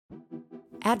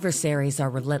Adversaries are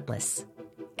relentless,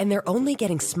 and they're only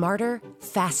getting smarter,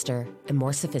 faster, and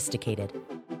more sophisticated.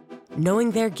 Knowing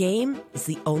their game is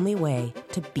the only way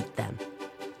to beat them.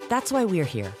 That's why we're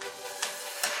here.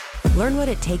 Learn what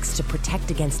it takes to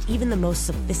protect against even the most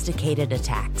sophisticated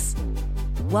attacks.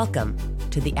 Welcome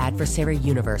to the Adversary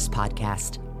Universe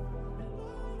podcast.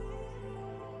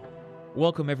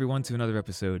 Welcome, everyone, to another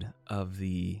episode of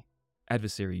the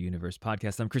Adversary Universe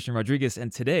podcast. I'm Cristian Rodriguez,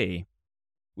 and today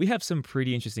we have some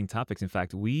pretty interesting topics. In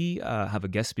fact, we have a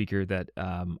guest speaker that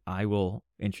I will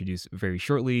introduce very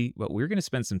shortly, but we're going to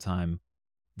spend some time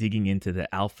digging into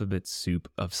the alphabet soup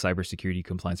of cybersecurity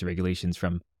compliance and regulations,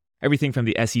 from everything from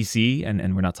the SEC,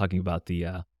 and we're not talking about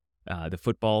the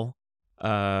football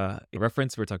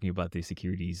reference. We're talking about the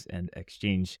Securities and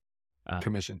Exchange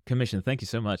Commission. Thank you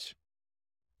so much.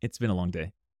 It's been a long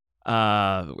day.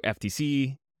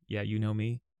 FTC, yeah, you know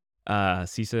me.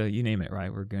 CISA, you name it,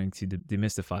 right? We're going to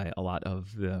demystify a lot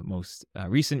of the most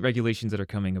recent regulations that are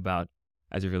coming about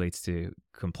as it relates to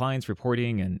compliance,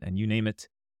 reporting, and you name it.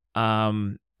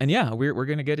 And yeah, we're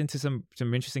going to get into some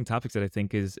interesting topics that I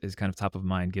think is kind of top of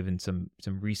mind, given some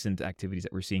recent activities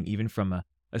that we're seeing, even from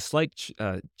a slight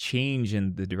change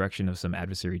in the direction of some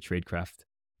adversary tradecraft.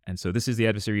 And so this is the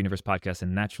Adversary Universe podcast,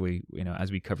 and naturally,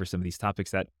 as we cover some of these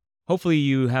topics that hopefully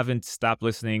you haven't stopped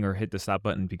listening or hit the stop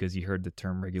button because you heard the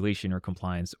term regulation or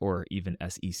compliance or even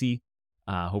SEC.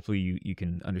 Hopefully you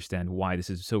can understand why this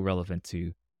is so relevant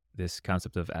to this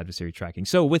concept of adversary tracking.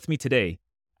 So with me today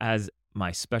as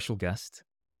my special guest,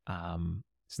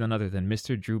 it's none other than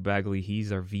Mr. Drew Bagley.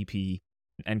 He's our VP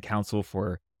and Counsel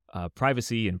for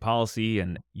privacy and policy,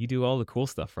 and you do all the cool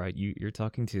stuff, right? You're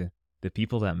talking to the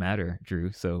people that matter,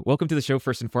 Drew. So welcome to the show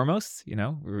first and foremost.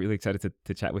 We're really excited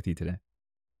to chat with you today.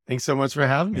 Thanks so much for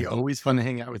having me. Always fun to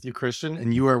hang out with you, Cristian,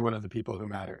 and you are one of the people who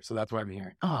matter. So that's why I'm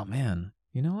here. Oh man,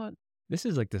 you know what? This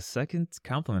is like the second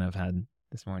compliment I've had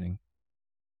this morning.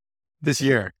 This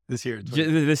year. This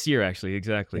year, actually,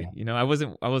 exactly. Yeah. I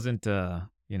wasn't, well,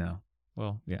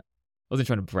 yeah, I wasn't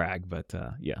trying to brag, but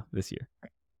yeah, this year.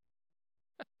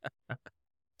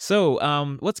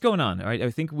 So, what's going on? All right,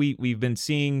 I think we've been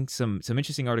seeing some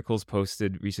interesting articles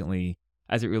posted recently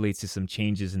as it relates to some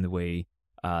changes in the way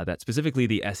that specifically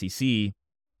the SEC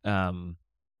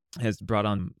has brought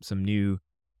on some new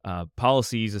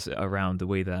policies around the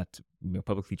way that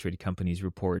publicly traded companies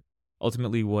report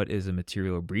ultimately what is a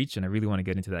material breach. And I really want to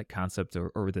get into that concept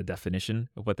or the definition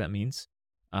of what that means.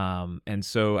 And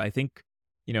so I think,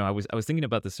 I was thinking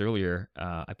about this earlier.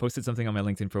 I posted something on my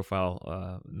LinkedIn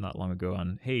profile not long ago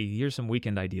on, hey, here's some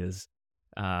weekend ideas.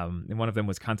 And one of them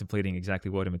was contemplating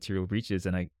exactly what a material breach is.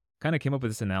 And I kind of came up with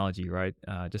this analogy, right?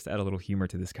 Just to add a little humor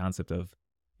to this concept of,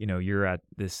 you're at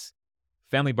this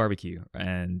family barbecue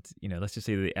and, let's just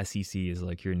say the SEC is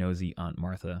like your nosy Aunt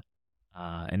Martha.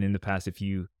 And in the past, if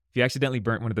you accidentally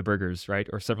burnt one of the burgers, right?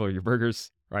 Or several of your burgers,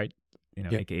 right?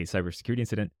 AKA cybersecurity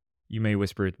incident, you may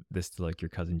whisper this to like your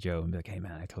cousin Joe and be like, hey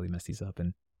man, I totally messed these up.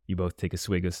 And you both take a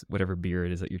swig of whatever beer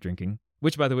it is that you're drinking,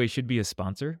 which by the way, should be a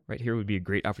sponsor, right? Here would be a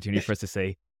great opportunity for us to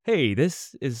say, hey,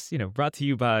 this is, brought to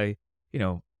you by,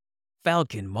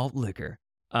 Falcon Malt Liquor.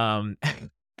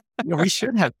 We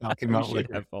should have Falcon Malt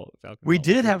Liquor. We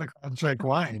did have a CrowdStrike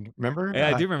wine, remember? Yeah,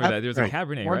 I do remember that. There was a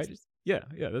Cabernet, right? Yeah,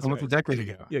 that's almost right. a decade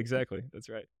ago. Yeah, exactly. That's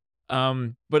right.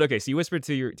 But okay, so you whispered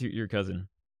to your cousin,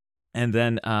 and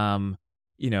then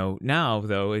now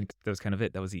though, that was kind of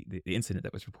it. That was the incident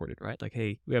that was reported, right? Like,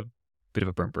 hey, we have a bit of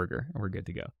a burnt burger, and we're good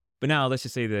to go. But now let's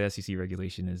just say the SEC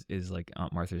regulation is like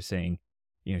Aunt Martha saying,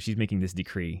 she's making this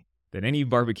decree that any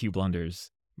barbecue blunders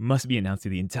must be announced to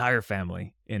the entire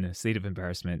family in a state of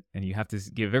embarrassment. And you have to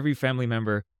give every family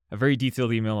member a very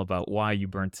detailed email about why you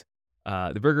burnt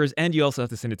the burgers. And you also have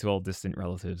to send it to all distant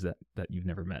relatives that you've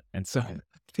never met. And so I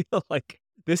feel like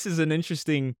this is an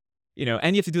interesting,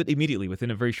 and you have to do it immediately within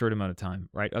a very short amount of time,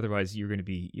 right? Otherwise you're going to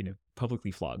be,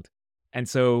 publicly flogged. And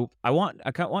so I want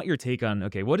your take on,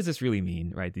 okay, what does this really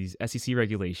mean, right? These SEC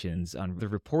regulations on the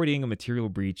reporting a material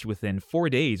breach within 4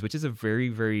 days, which is a very,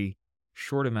 very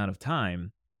short amount of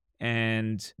time.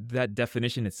 And that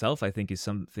definition itself, I think, is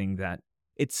something that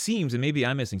it seems, and maybe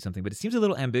I'm missing something, but it seems a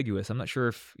little ambiguous. I'm not sure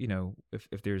if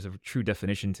there's a true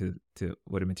definition to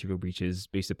what a material breach is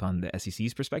based upon the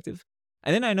SEC's perspective.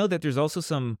 And then I know that there's also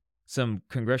some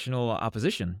congressional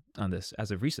opposition on this as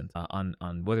of recent, on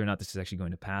whether or not this is actually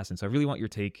going to pass. And so I really want your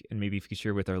take, and maybe if you could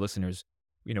share with our listeners,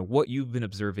 what you've been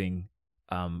observing,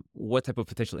 what type of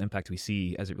potential impact we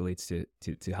see as it relates to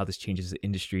how this changes the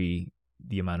industry,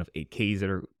 the amount of 8Ks that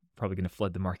are probably going to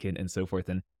flood the market and so forth.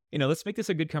 And, let's make this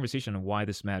a good conversation on why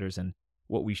this matters and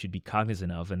what we should be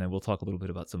cognizant of. And then we'll talk a little bit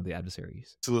about some of the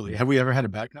adversaries. Absolutely. Have we ever had a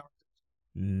back now?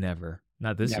 Never.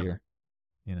 Not this year.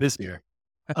 this year,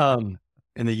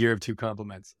 in the year of two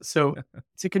compliments. So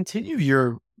to continue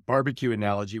your barbecue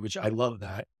analogy, which I love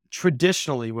that,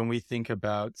 traditionally, when we think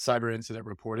about cyber incident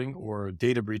reporting or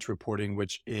data breach reporting,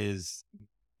 which is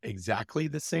exactly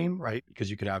the same, right? Because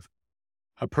you could have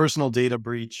a personal data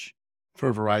breach for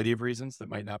a variety of reasons that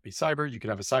might not be cyber. You could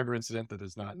have a cyber incident that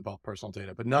does not involve personal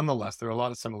data, but nonetheless, there are a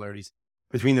lot of similarities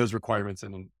between those requirements,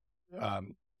 and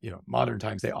modern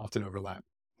times they often overlap.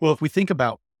 Well, if we think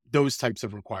about those types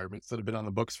of requirements that have been on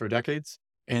the books for decades,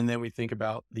 and then we think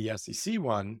about the SEC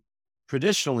one,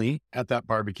 traditionally at that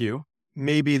barbecue,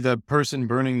 maybe the person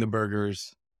burning the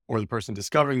burgers or the person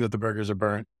discovering that the burgers are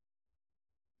burnt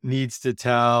needs to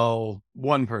tell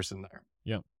one person there.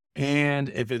 Yeah. And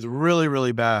if it's really,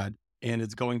 really bad and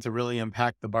it's going to really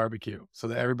impact the barbecue so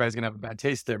that everybody's going to have a bad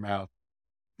taste in their mouth,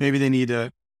 maybe they need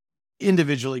to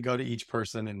individually go to each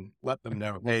person and let them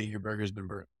know, hey, your burger's been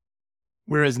burnt.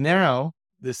 Whereas now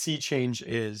the sea change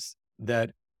is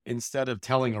that instead of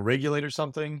telling a regulator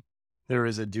something, there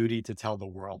is a duty to tell the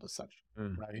world essentially,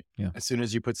 right? Yeah. As soon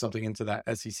as you put something into that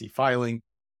SEC filing,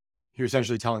 you're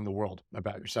essentially telling the world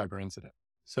about your cyber incident.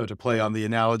 So to play on the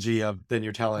analogy of then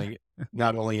you're telling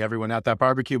not only everyone at that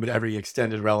barbecue, but every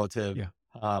extended relative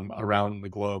around the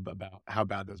globe about how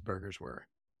bad those burgers were.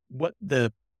 What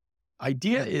the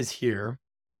idea is here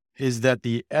is that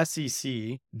the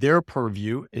SEC, their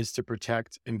purview is to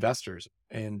protect investors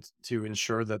and to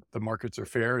ensure that the markets are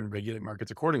fair and regulate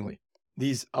markets accordingly.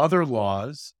 These other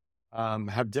laws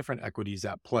have different equities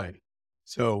at play.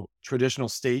 So traditional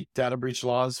state data breach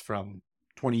laws from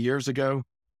 20 years ago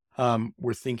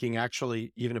were thinking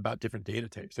actually even about different data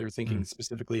types. They were thinking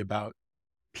specifically about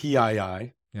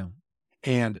PII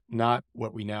and not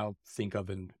what we now think of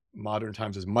in modern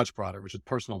times as much broader, which is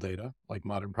personal data, like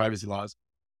modern privacy laws.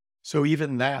 So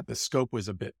even that, the scope was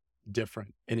a bit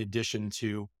different in addition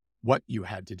to what you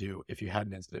had to do if you had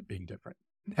an incident being different.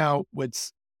 Now,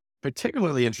 what's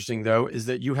particularly interesting, though, is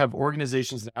that you have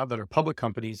organizations now that are public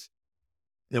companies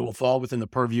that will fall within the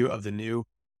purview of the new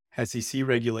SEC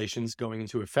regulations going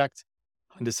into effect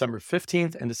on December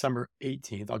 15th and December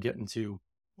 18th. I'll get into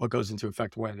what goes into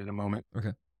effect when in a moment.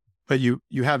 Okay. But you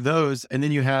have those, and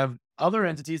then you have other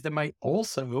entities that might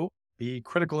also be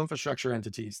critical infrastructure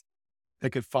entities that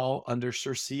could fall under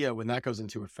CISA when that goes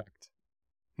into effect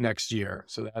next year.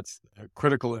 So that's a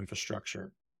critical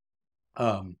infrastructure,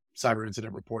 cyber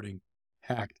incident reporting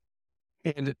act.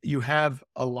 And you have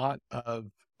a lot of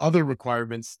other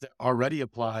requirements that already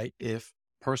apply if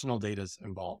personal data is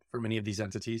involved for many of these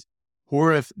entities,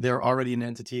 or if they're already an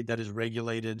entity that is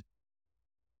regulated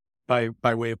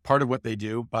by way of part of what they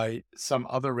do by some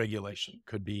other regulation.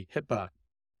 Could be HIPAA,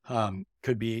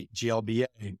 could be GLBA,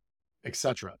 et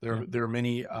cetera. There are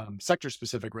many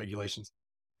sector-specific regulations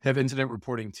have incident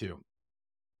reporting too.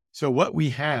 So what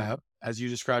we have, as you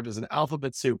described, as an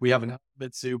alphabet soup, we have an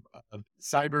alphabet soup of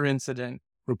cyber incident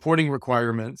reporting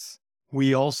requirements.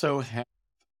 We also have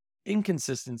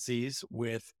inconsistencies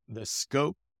with the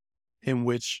scope in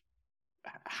which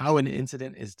how an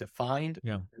incident is defined,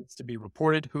 it needs to be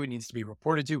reported, who it needs to be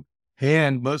reported to,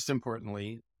 and most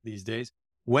importantly, these days,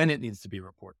 when it needs to be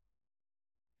reported.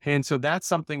 And so that's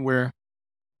something where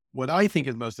what I think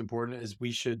is most important is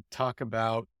we should talk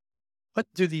about what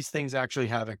do these things actually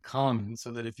have in common,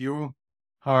 so that if you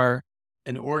are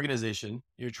an organization,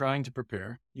 you're trying to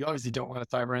prepare, you obviously don't want a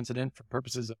cyber incident for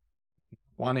purposes of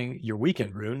wanting your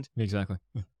weekend ruined. Exactly.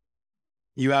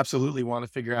 You absolutely want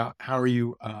to figure out how are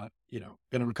you,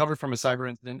 going to recover from a cyber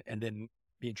incident and then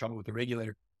be in trouble with the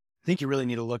regulator. I think you really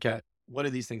need to look at what do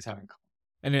these things have in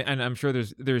common. And I'm sure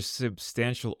there's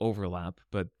substantial overlap,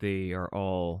 but they are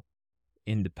all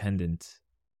independently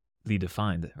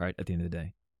defined, right? At the end of the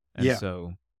day. And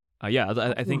so, I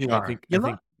think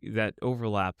that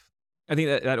overlap. I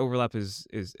think that overlap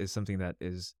is something that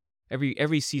is every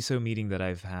CISO meeting that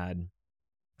I've had.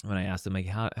 When I ask them, like,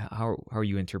 how are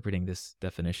you interpreting this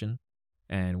definition,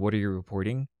 and what are you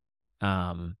reporting?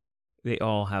 They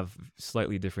all have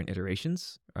slightly different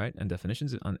iterations, right, and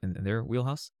definitions in their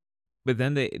wheelhouse. But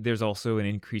then there's also an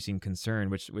increasing concern,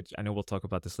 which I know we'll talk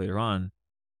about this later on.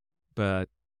 But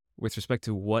with respect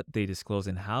to what they disclose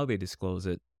and how they disclose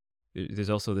it, there's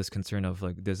also this concern of,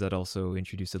 like, does that also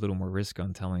introduce a little more risk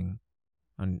on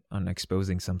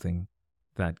exposing something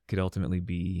that could ultimately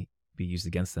be used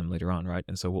against them later on, right?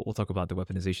 And so we'll talk about the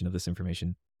weaponization of this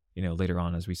information, later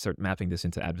on as we start mapping this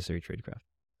into adversary tradecraft.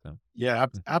 So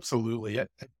absolutely.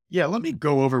 Let me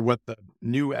go over what the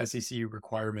new SEC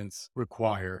requirements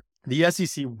require. The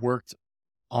SEC worked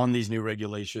on these new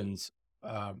regulations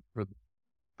for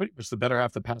pretty much the better half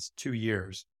of the past 2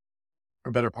 years,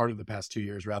 or better part of the past 2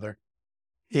 years rather.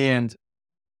 And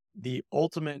the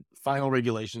ultimate final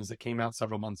regulations that came out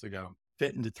several months ago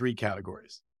fit into 3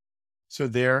 categories. So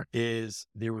there is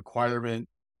the requirement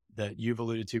that you've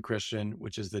alluded to, Cristian,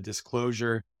 which is the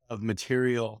disclosure of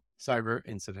material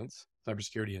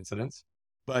cybersecurity incidents.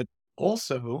 But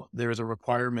also there is a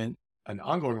requirement, an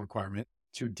ongoing requirement,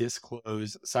 to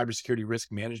disclose cybersecurity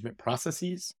risk management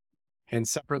processes, and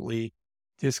separately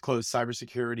disclose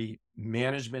cybersecurity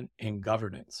management and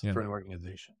governance for an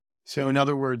organization. So in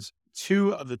other words,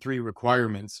 2 of the 3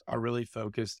 requirements are really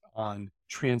focused on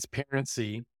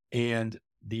transparency and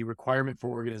the requirement for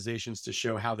organizations to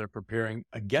show how they're preparing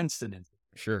against an incident.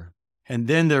 Sure. And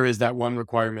then there is that one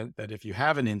requirement that if you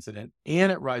have an incident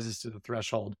and it rises to the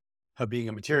threshold of being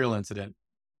a material incident,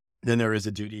 then there is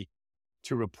a duty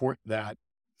to report that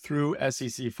through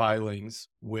SEC filings,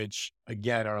 which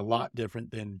again are a lot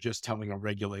different than just telling a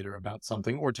regulator about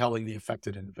something or telling the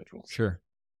affected individuals. Sure.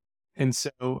 And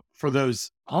so for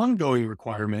those ongoing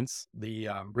requirements, the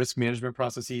risk management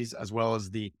processes, as well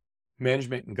as the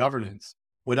management and governance,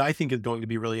 what I think is going to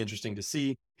be really interesting to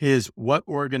see is what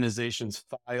organizations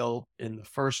file in the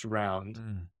first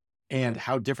round and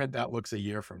how different that looks a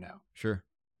year from now. Sure.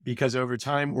 Because over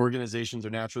time, organizations are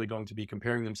naturally going to be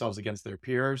comparing themselves against their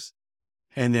peers.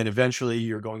 And then eventually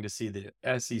you're going to see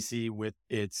the SEC with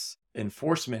its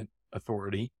enforcement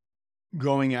authority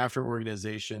going after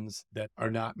organizations that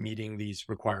are not meeting these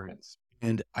requirements.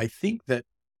 And I think that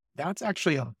that's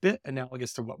actually a bit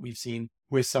analogous to what we've seen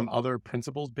with some other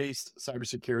principles-based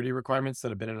cybersecurity requirements that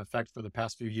have been in effect for the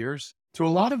past few years. So a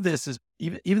lot of this is,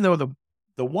 even though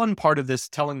the one part of this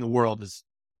telling the world is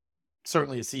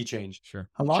certainly a sea change, sure,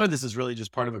 a lot of this is really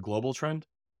just part of a global trend.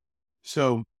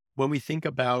 So when we think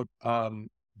about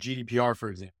GDPR, for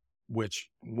example, which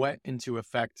went into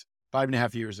effect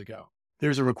 5.5 years ago,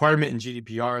 there's a requirement in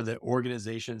GDPR that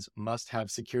organizations must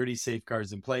have security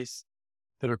safeguards in place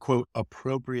that are, quote,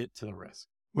 appropriate to the risk.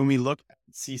 When we look at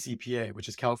CCPA, which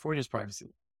is California's privacy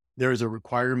law, there is a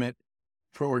requirement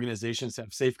for organizations to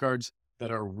have safeguards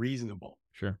that are reasonable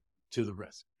sure, to the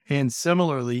risk. And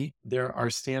similarly, there are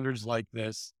standards like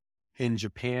this in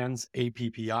Japan's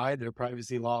APPI, their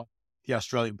privacy law, the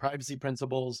Australian privacy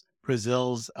principles,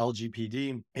 Brazil's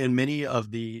LGPD, and many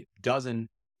of the dozen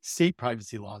state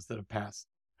privacy laws that have passed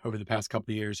over the past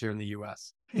couple of years here in the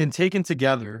U.S. And taken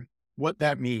together, what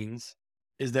that means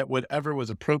is that whatever was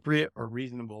appropriate or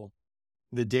reasonable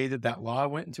the day that that law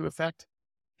went into effect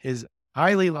is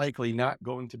highly likely not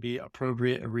going to be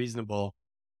appropriate and reasonable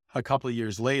a couple of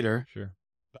years later, sure,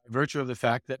 by virtue of the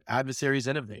fact that adversaries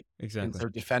innovate. exactly. And so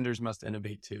defenders must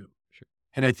innovate too. Sure.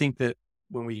 And I think that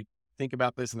when we think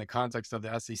about this in the context of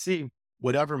the SEC,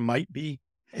 whatever might be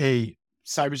a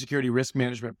cybersecurity risk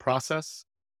management process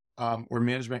or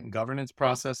management and governance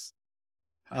process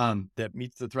that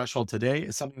meets the threshold today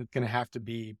is something that's going to have to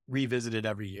be revisited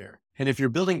every year. And if you're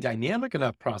building dynamic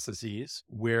enough processes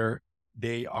where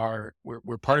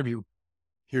where part of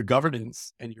your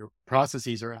governance and your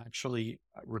processes are actually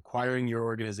requiring your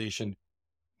organization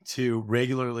to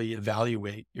regularly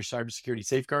evaluate your cybersecurity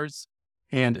safeguards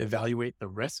and evaluate the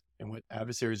risk and what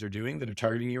adversaries are doing that are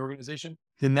targeting your organization,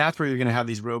 then that's where you're going to have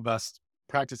these robust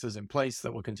practices in place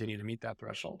that will continue to meet that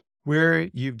threshold. Where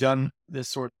you've done this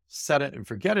sort of set it and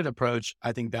forget it approach,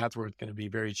 I think that's where it's going to be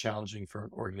very challenging for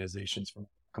organizations from a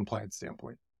compliance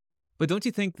standpoint. But don't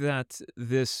you think that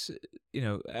this,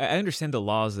 I understand the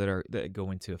laws that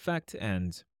go into effect,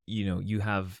 and, you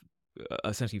have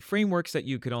essentially frameworks that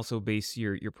you could also base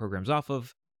your programs off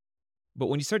of. But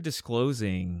when you start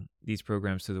disclosing these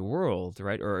programs to the world,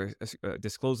 right, or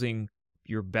disclosing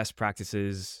your best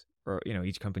practices, or,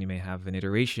 each company may have an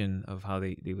iteration of how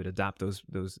they would adopt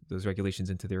those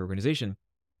regulations into their organization.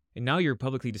 And now you're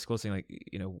publicly disclosing, like,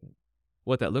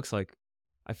 what that looks like.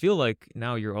 I feel like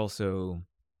now you're also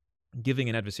giving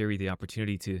an adversary the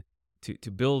opportunity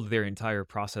to build their entire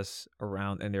process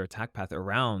around and their attack path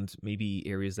around maybe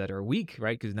areas that are weak,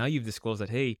 right? Because now you've disclosed that,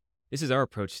 hey, this is our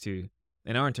approach to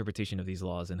and our interpretation of these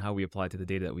laws and how we apply to the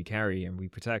data that we carry and we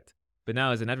protect. But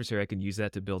now as an adversary, I can use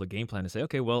that to build a game plan and say,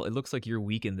 okay, well, it looks like you're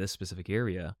weak in this specific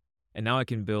area. And now I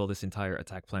can build this entire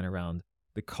attack plan around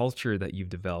the culture that you've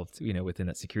developed, within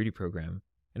that security program.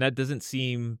 And that doesn't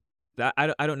seem that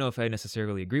I don't know if I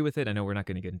necessarily agree with it. I know we're not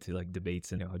going to get into like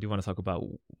debates, and I do want to talk about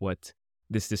what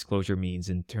this disclosure means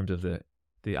in terms of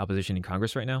the opposition in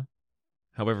Congress right now.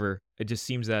 However, it just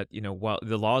seems that, while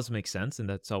the laws make sense and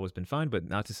that's always been fine, but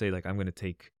not to say like I'm going to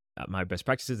take my best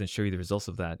practices and show you the results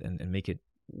of that and make it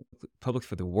public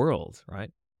for the world,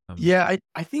 right? Yeah,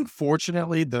 I think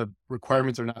fortunately the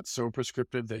requirements are not so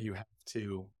prescriptive that you have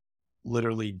to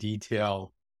literally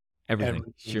detail Everything.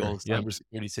 every single Sure. Yeah.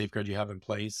 cybersecurity safeguard you have in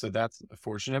place. So that's a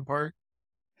fortunate part.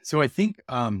 So I think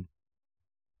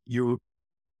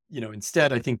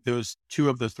instead, I think two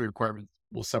of those three requirements,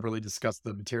 we'll separately discuss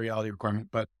the materiality requirement,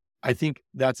 but I think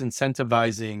that's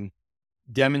incentivizing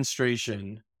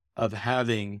demonstration of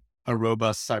having a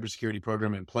robust cybersecurity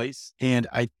program in place. And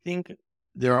I think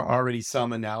there are already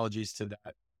some analogies to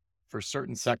that for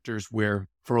certain sectors where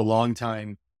for a long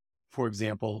time, for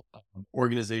example,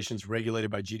 organizations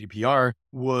regulated by GDPR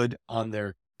would, on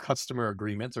their customer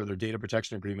agreements or their data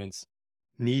protection agreements,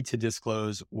 need to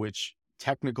disclose which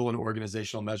technical and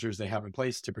organizational measures they have in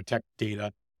place to protect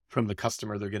data from the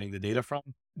customer they're getting the data from.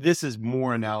 This is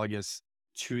more analogous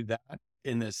to that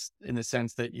in the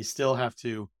sense that you still have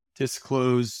to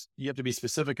disclose, you have to be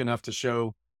specific enough to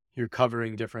show you're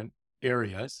covering different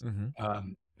areas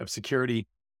of security,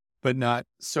 but not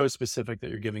so specific that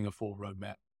you're giving a full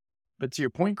roadmap. But to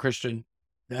your point, Cristian,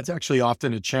 that's actually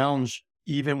often a challenge,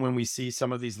 even when we see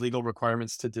some of these legal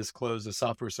requirements to disclose a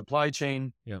software supply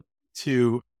chain,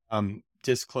 to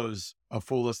disclose a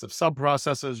full list of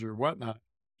sub-processes or whatnot.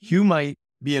 You might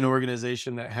be an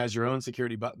organization that has your own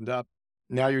security buttoned up.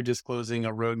 Now you're disclosing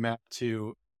a roadmap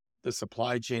to the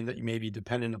supply chain that you may be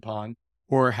dependent upon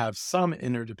or have some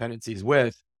interdependencies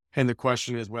with. And the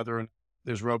question is whether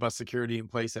there's robust security in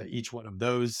place at each one of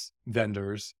those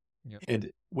vendors, and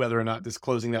whether or not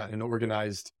disclosing that in an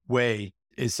organized way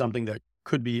is something that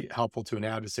could be helpful to an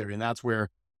adversary. And that's where,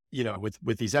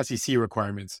 with these SEC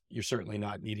requirements, you're certainly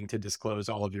not needing to disclose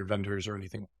all of your vendors or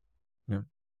anything. Yeah.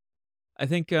 I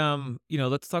think,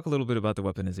 let's talk a little bit about the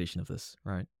weaponization of this,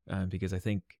 right? Because I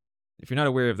think if you're not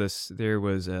aware of this, there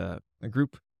was a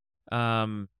group,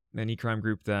 an e-crime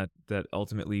group that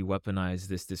ultimately weaponized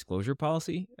this disclosure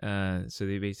policy. So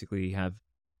they basically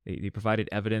they provided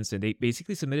evidence, and they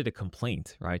basically submitted a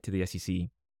complaint, right, to the SEC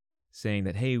saying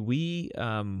that, hey, we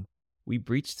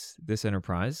breached this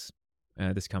enterprise,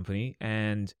 this company,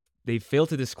 and they failed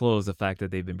to disclose the fact that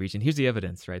they've been breached. And here's the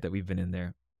evidence, right, that we've been in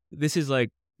there. This is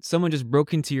like someone just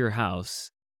broke into your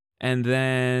house, and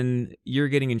then you're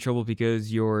getting in trouble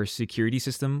because your security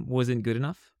system wasn't good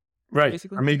enough. Right.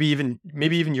 Basically. Or maybe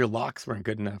even your locks weren't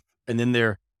good enough. And then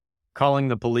they're calling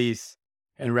the police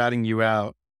and ratting you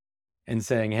out and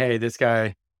saying, hey, this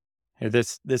guy,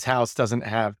 this house doesn't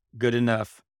have good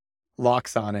enough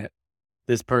locks on it.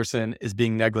 This person is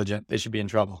being negligent. They should be in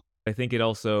trouble. I think it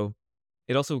also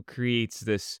creates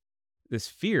this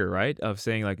fear, right, of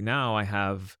saying like, now I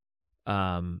have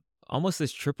almost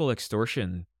this triple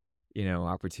extortion,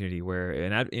 opportunity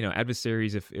where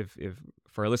adversaries, if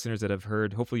for our listeners that have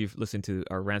heard, hopefully you've listened to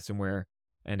our ransomware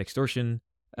and extortion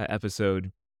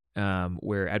episode,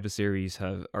 where adversaries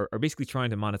are basically trying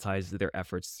to monetize their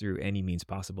efforts through any means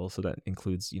possible. So that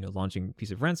includes, launching a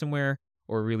piece of ransomware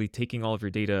or really taking all of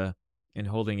your data and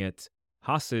holding it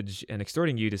hostage and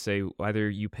extorting you to say either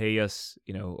you pay us,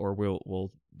 or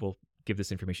we'll give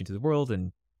this information to the world,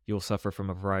 and you'll suffer from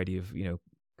a variety of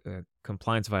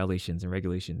compliance violations and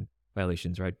regulation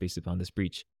violations, right, based upon this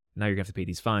breach. Now you're gonna have to pay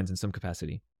these fines in some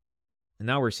capacity. And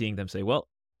now we're seeing them say, well,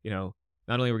 not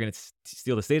only are we going to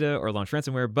steal this data or launch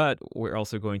ransomware, but we're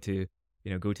also going to,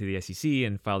 go to the SEC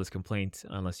and file this complaint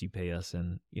unless you pay us,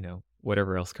 and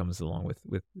whatever else comes along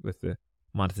with the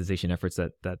monetization efforts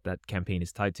that campaign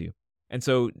is tied to. And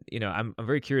so, I'm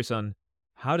very curious on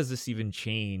how does this even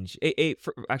change?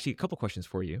 Actually, a couple questions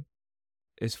for you.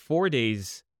 Is 4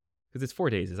 days, because it's 4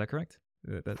 days, is that correct?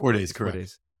 4 days, correct. 4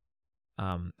 days.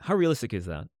 How realistic is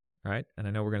that? Right. And I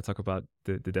know we're going to talk about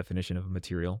the definition of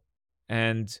material.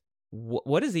 And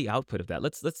what is the output of that?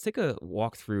 Let's take a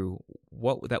walk through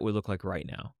what that would look like right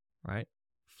now, right?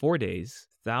 4 days,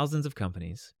 thousands of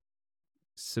companies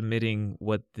submitting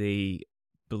what they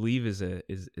believe is a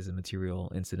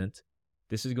material incident.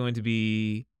 This is going to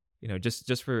be,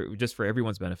 just for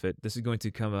everyone's benefit, this is going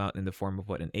to come out in the form of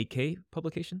what, an 8K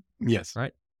publication? Yes.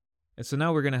 Right? And so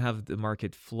now we're going to have the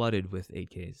market flooded with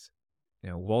 8Ks.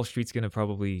 Wall Street's going to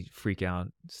probably freak out.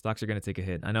 Stocks are going to take a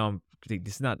hit. I know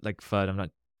this is not like FUD. I'm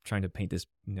not trying to paint this,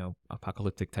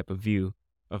 apocalyptic type of view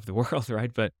of the world,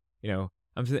 right? But,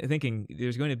 I'm thinking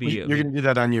there's going to be... You're going to do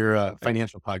that on your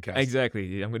financial podcast.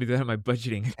 Exactly. I'm going to do that on my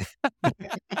budgeting.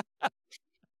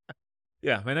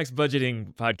 Yeah, my next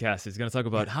budgeting podcast is going to talk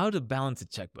about how to balance a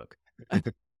checkbook.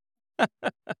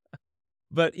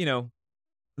 But,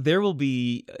 there's going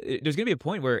to be a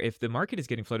point where if the market is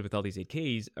getting flooded with all these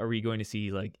 8Ks, are we going to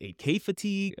see like 8K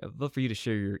fatigue? I'd love for you to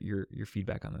share your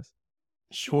feedback on this.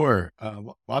 Sure.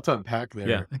 Lots to unpack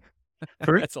there. Yeah.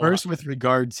 First, with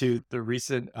regard to the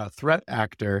recent threat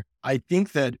actor, I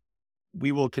think that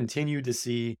we will continue to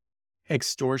see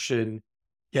extortion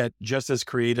get just as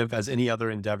creative as any other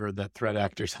endeavor that threat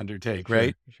actors undertake,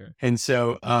 right? Sure. And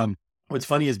so what's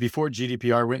funny is before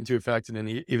GDPR went into effect, and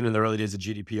even in the early days of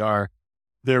GDPR,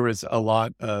 there was a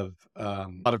lot of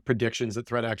predictions that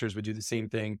threat actors would do the same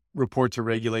thing, report to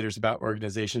regulators about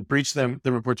organizations, breach them,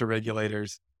 then report to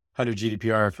regulators under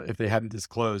GDPR if they hadn't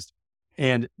disclosed.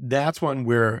 And that's one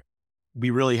where we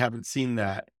really haven't seen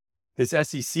that. This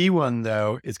SEC one,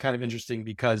 though, is kind of interesting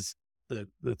because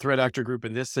the threat actor group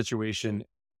in this situation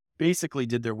basically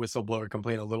did their whistleblower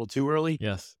complaint a little too early.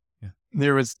 Yes. Yeah.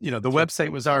 There was, the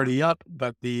website was already up,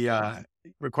 but the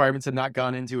requirements had not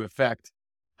gone into effect.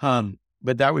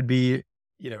 But that would be,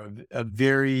 a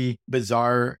very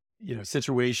bizarre,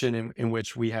 situation in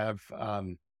which we have,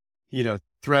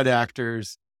 threat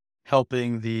actors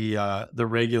helping the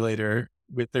regulator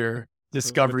with their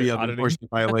discovery of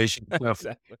enforcement violations. So,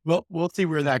 Exactly. well, we'll see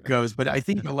where that goes. But I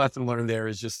think the lesson learned there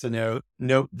is just to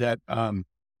note that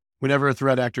whenever a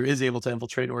threat actor is able to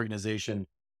infiltrate an organization,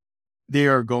 they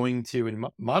are going to, in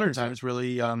modern times,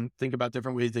 really think about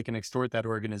different ways they can extort that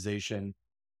organization,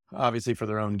 obviously for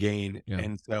their own gain. Yeah.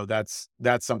 And so that's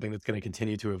something that's going to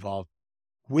continue to evolve.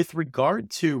 With regard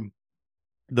to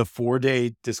the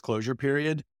 4-day disclosure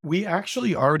period, we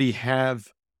actually already have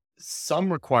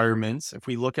some requirements. If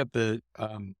we look at the,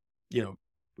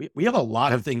 we have a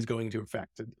lot of things going into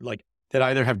effect, like that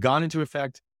either have gone into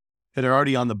effect, that are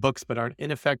already on the books but aren't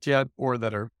in effect yet, or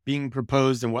that are being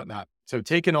proposed and whatnot. So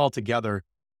taken all together,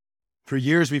 for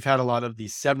years, we've had a lot of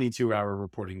these 72-hour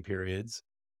reporting periods,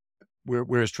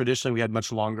 whereas traditionally we had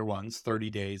much longer ones, 30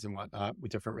 days and whatnot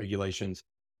with different regulations.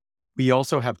 We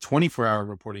also have 24-hour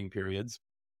reporting periods.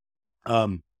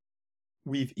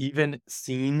 We've even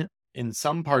seen in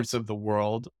some parts of the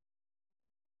world,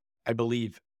 I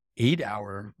believe,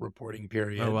 8-hour reporting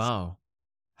periods. Oh,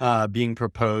 wow. Being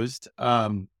proposed,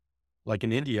 like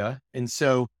in India. And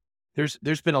so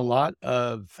there's been a lot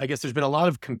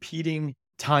of competing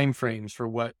timeframes for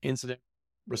what incident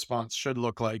response should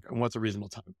look like and what's a reasonable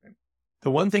time frame.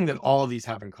 The one thing that all of these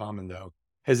have in common, though,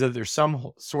 is that there's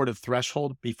some sort of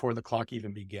threshold before the clock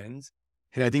even begins.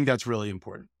 And I think that's really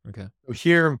important. Okay. So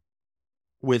here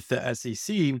with the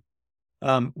SEC,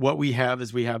 what we have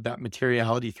that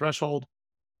materiality threshold.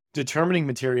 Determining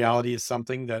materiality is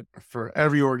something that for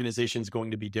every organization is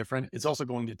going to be different. It's also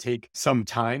going to take some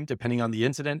time depending on the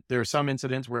incident. There are some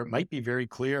incidents where it might be very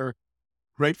clear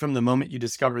right from the moment you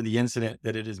discover the incident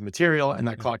that it is material and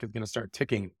that clock is going to start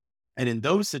ticking. And in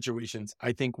those situations,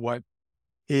 I think what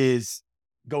is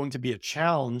going to be a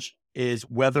challenge is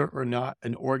whether or not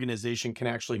an organization can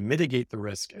actually mitigate the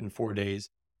risk in 4 days,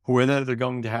 or whether they're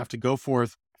going to have to go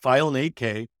forth, file an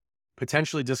 8K,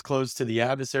 potentially disclose to the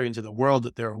adversary and to the world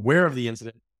that they're aware of the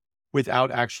incident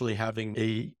without actually having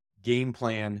a game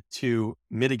plan to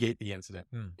mitigate the incident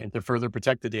and to further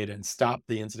protect the data and stop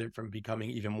the incident from becoming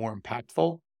even more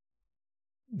impactful.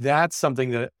 That's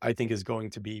something that I think is going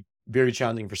to be very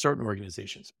challenging for certain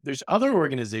organizations. There's other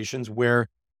organizations where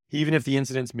even if the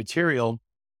incident's material,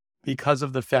 because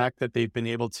of the fact that they've been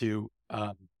able to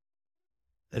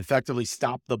effectively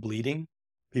stop the bleeding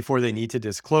before they need to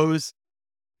disclose,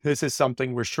 this is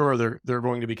something we're sure there are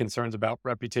going to be concerns about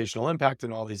reputational impact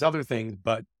and all these other things,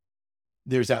 but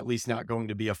there's at least not going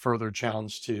to be a further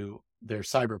challenge to their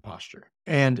cyber posture.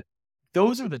 And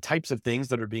those are the types of things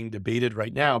that are being debated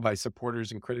right now by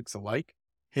supporters and critics alike,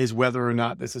 is whether or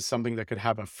not this is something that could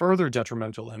have a further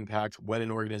detrimental impact when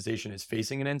an organization is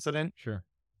facing an incident. Sure.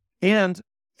 And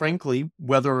frankly,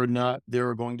 whether or not there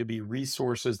are going to be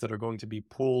resources that are going to be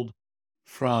pulled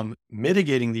from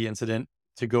mitigating the incident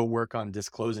to go work on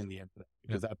disclosing the incident,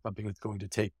 because that's something that's going to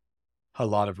take a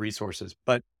lot of resources.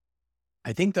 But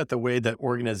I think that the way that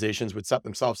organizations would set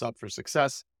themselves up for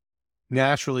success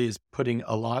naturally is putting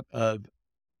a lot of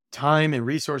time and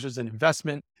resources and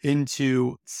investment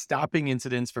into stopping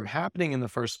incidents from happening in the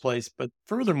first place. But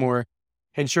furthermore,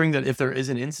 ensuring that if there is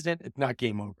an incident, it's not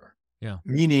game over. Yeah.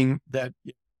 Meaning that,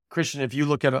 Cristian, if you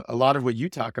look at a lot of what you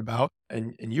talk about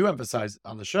and you emphasize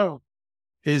on the show,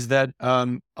 is that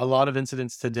a lot of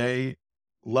incidents today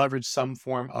leverage some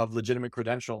form of legitimate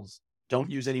credentials,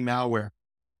 don't use any malware.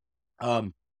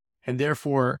 And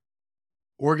therefore,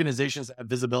 organizations that have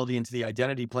visibility into the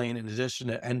identity plane, in addition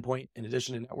to endpoint, in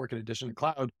addition to network, in addition to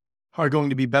cloud, are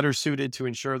going to be better suited to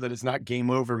ensure that it's not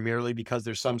game over merely because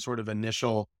there's some sort of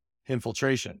initial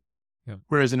infiltration. Yeah.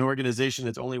 Whereas an organization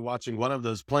that's only watching one of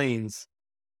those planes,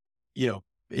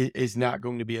 is not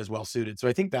going to be as well suited. So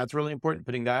I think that's really important,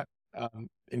 putting that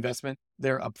investment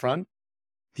there up front.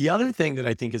 The other thing that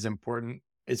I think is important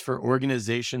is for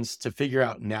organizations to figure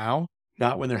out now,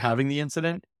 not when they're having the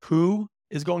incident, who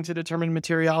is going to determine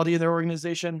materiality in their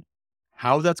organization,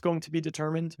 how that's going to be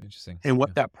determined, Interesting. and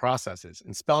what that process is,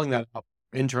 and spelling that out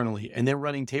internally, and then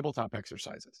running tabletop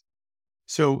exercises.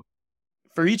 So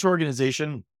for each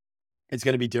organization, it's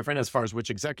going to be different as far as which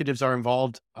executives are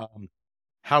involved,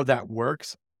 how that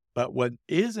works. But what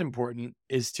is important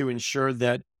is to ensure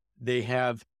that they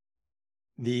have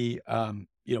the,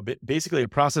 basically a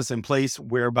process in place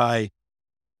whereby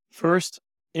first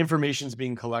information is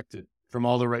being collected from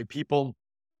all the right people,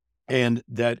 and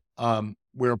that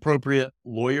where appropriate,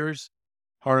 lawyers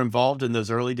are involved in those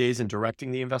early days in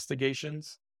directing the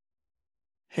investigations.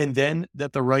 And then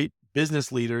that the right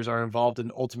business leaders are involved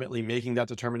in ultimately making that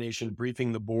determination,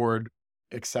 briefing the board,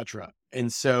 et cetera.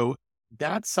 And so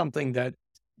that's something that,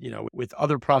 with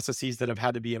other processes that have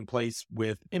had to be in place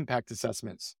with impact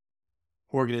assessments,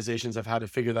 organizations have had to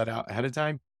figure that out ahead of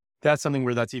time. That's something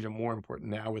where that's even more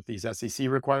important now with these SEC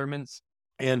requirements.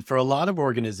 And for a lot of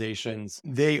organizations,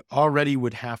 they already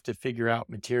would have to figure out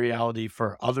materiality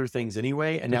for other things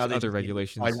anyway. And now they other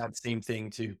regulations apply that same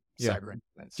thing to cyber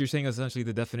incidents. So you're saying essentially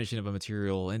the definition of a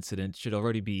material incident should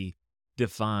already be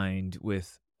defined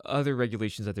with other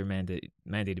regulations that they're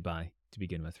mandated by to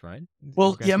begin with, right?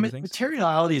 Well, yeah,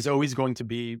 materiality is always going to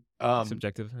be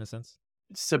subjective in a sense.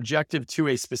 Subjective to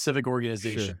a specific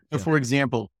organization. Sure, So for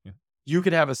example, you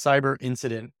could have a cyber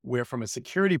incident where from a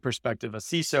security perspective, a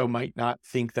CISO might not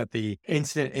think that the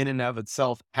incident in and of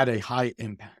itself had a high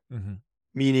impact,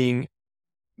 meaning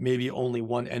maybe only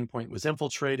one endpoint was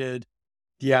infiltrated,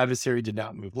 the adversary did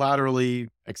not move laterally,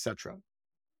 etc.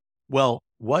 Well,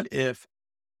 what if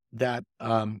that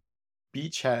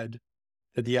beachhead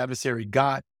that the adversary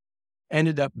got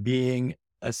ended up being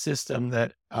a system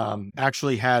that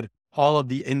actually had all of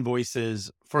the invoices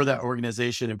for that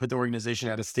organization and put the organization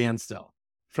at a standstill?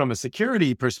 From a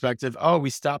security perspective, we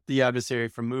stopped the adversary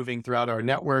from moving throughout our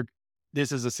network.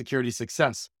 This is a security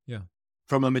success. Yeah.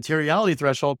 From a materiality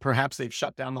threshold, perhaps they've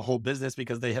shut down the whole business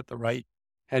because they hit the right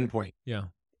endpoint. Yeah.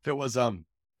 If it was, an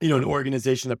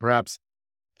organization that perhaps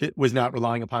it was not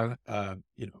relying upon,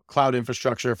 cloud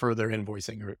infrastructure for their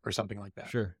invoicing or something like that.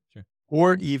 Sure.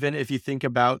 Or even if you think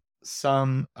about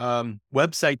some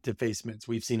website defacements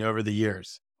we've seen over the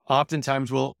years,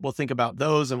 oftentimes we'll think about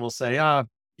those and we'll say,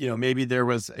 maybe there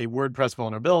was a WordPress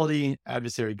vulnerability,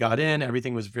 adversary got in,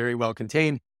 everything was very well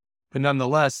contained. But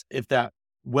nonetheless, if that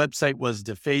website was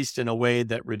defaced in a way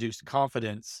that reduced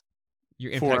confidence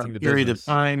you're for impacting a the period business.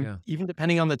 of time, even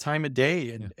depending on the time of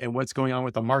day and what's going on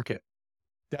with the market,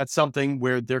 that's something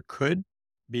where there could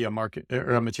be a market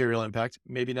or a material impact.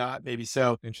 Maybe not, maybe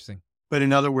so. Interesting. But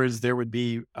in other words, there would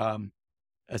be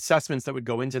assessments that would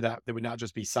go into that would not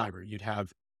just be cyber. You'd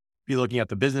be looking at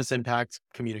the business impact,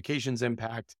 communications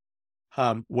impact,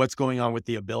 what's going on with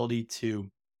the ability to,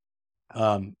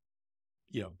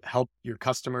 help your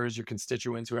customers, your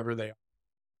constituents, whoever they are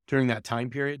during that time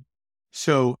period.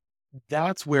 So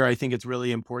that's where I think it's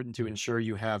really important to ensure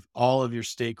you have all of your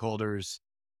stakeholders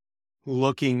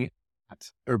looking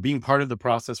at or being part of the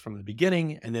process from the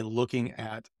beginning, and then looking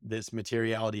at this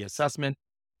materiality assessment,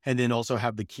 and then also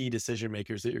have the key decision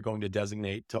makers that you're going to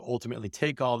designate to ultimately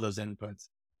take all of those inputs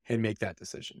and make that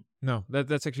decision. No,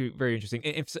 that's actually very interesting.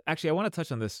 Actually, I want to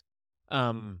touch on this.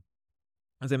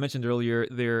 As I mentioned earlier,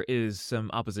 there is some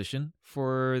opposition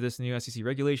for this new SEC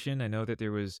regulation. I know that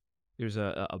there's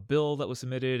a bill that was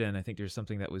submitted, and I think there's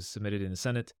something that was submitted in the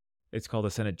Senate. It's called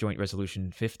the Senate Joint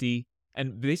Resolution 50.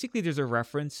 And basically there's a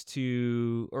reference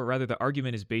to, or rather the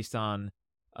argument is based on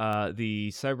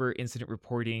the Cyber Incident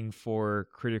Reporting for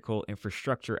Critical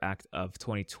Infrastructure Act of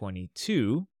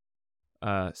 2022.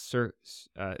 Is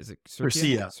it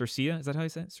CIRCIA? CIRCIA? Is that how you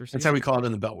say it? CIRCIA? That's how we call it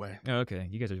in the Beltway. Oh, okay.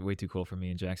 You guys are way too cool for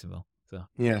me in Jacksonville. So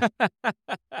yeah.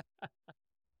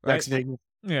 Right? Vegas.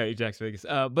 Yeah, Jax Vegas.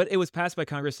 But it was passed by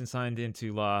Congress and signed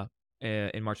into law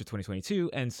in March of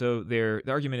 2022. And so the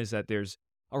argument is that there's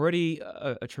already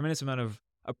a tremendous amount of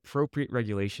appropriate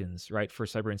regulations, right, for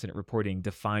cyber incident reporting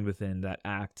defined within that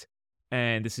act.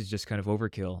 And this is just kind of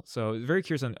overkill. So very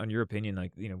curious on your opinion,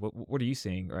 like, what are you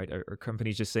seeing, right? Are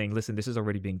companies just saying, listen, this is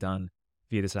already being done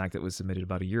via this act that was submitted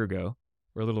about a year ago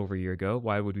or a little over a year ago?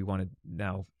 Why would we want to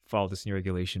now follow this new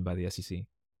regulation by the SEC?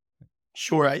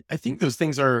 Sure. I think those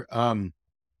things are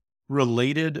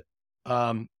related,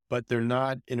 but they're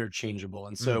not interchangeable.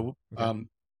 And so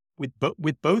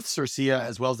with both CIRCIA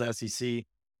as well as the SEC,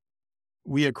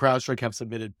 we at CrowdStrike have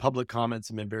submitted public comments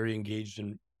and been very engaged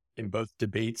in both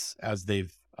debates as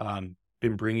they've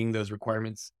been bringing those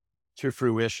requirements to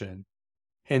fruition.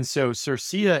 And so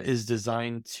CIRCIA is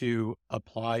designed to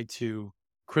apply to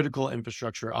critical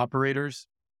infrastructure operators.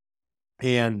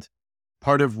 And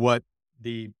part of what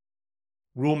the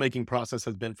rulemaking process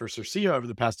has been for CIRCIA over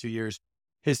the past 2 years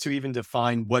is to even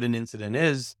define what an incident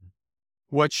is,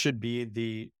 what should be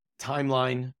the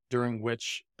timeline during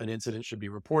which an incident should be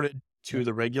reported, to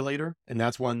the regulator. And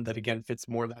that's one that, again, fits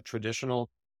more of that traditional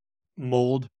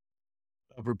mold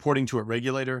of reporting to a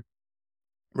regulator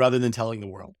rather than telling the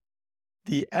world.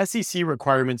 The SEC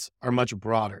requirements are much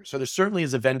broader. So there certainly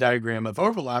is a Venn diagram of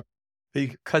overlap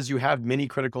because you have many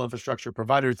critical infrastructure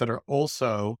providers that are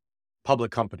also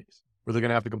public companies where they're going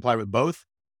to have to comply with both.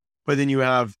 But then you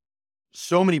have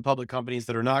so many public companies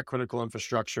that are not critical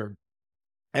infrastructure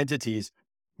entities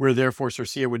where therefore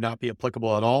CIRCIA would not be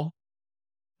applicable at all.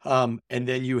 And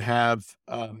then you have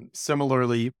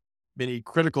similarly many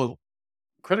critical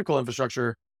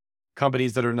infrastructure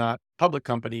companies that are not public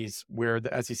companies where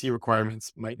the SEC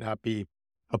requirements might not be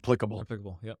applicable.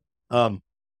 Yep.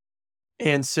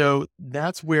 And so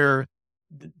that's where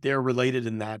they're related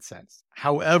in that sense.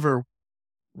 However,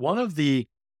 one of the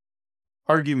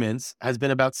arguments has been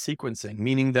about sequencing,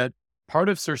 meaning that part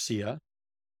of CIRCIA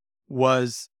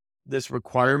was this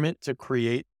requirement to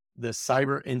create the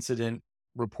Cyber Incident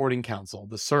Reporting Council,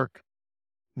 the CIRC,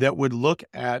 that would look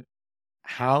at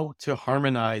how to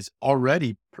harmonize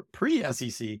already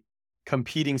pre-SEC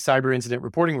competing cyber incident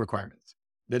reporting requirements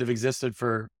that have existed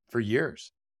for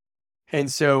years.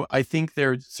 And so I think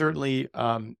there certainly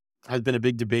has been a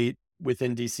big debate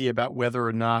within DC about whether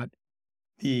or not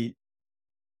the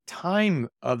time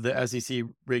of the SEC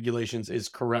regulations is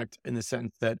correct in the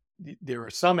sense that there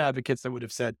are some advocates that would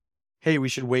have said, hey, we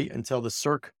should wait until the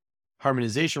CIRC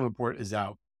harmonization report is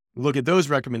out, look at those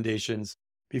recommendations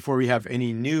before we have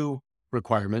any new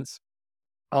requirements.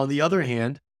 On the other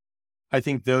hand, I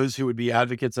think those who would be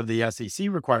advocates of the SEC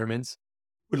requirements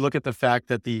would look at the fact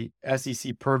that the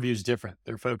SEC purview is different.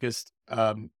 They're focused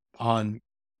on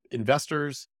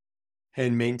investors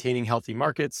and maintaining healthy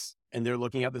markets, and they're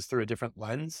looking at this through a different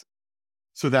lens.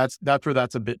 So that's where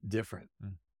that's a bit different.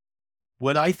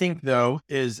 What I think, though,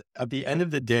 is at the end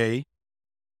of the day,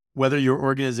 whether your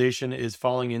organization is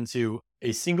falling into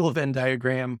a single Venn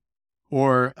diagram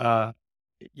or a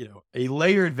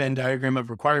layered Venn diagram of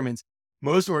requirements,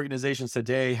 most organizations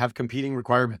today have competing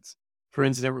requirements for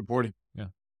incident reporting.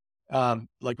 Yeah.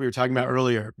 Like we were talking about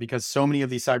earlier, because so many of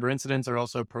these cyber incidents are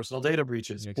also personal data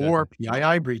breaches or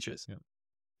PII breaches. Yeah.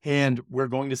 And we're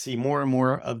going to see more and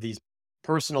more of these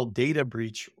personal data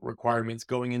breach requirements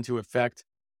going into effect,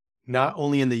 not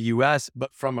only in the U.S.,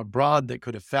 but from abroad that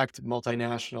could affect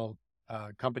multinational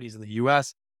companies in the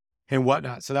U.S. and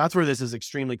whatnot. So that's where this is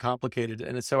extremely complicated.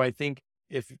 And so I think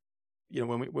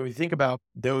when we think about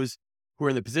those who are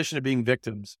in the position of being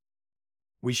victims,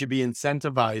 we should be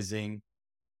incentivizing,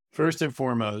 first and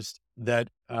foremost, that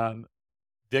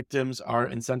victims are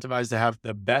incentivized to have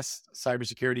the best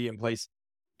cybersecurity in place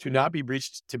to not be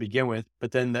breached to begin with,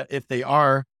 but then that if they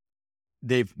are,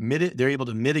 they're able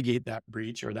to mitigate that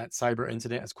breach or that cyber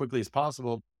incident as quickly as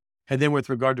possible. And then with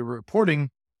regard to reporting,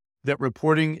 that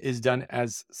reporting is done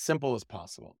as simple as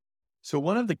possible. So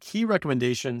one of the key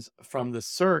recommendations from the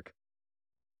CIRC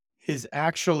is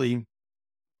actually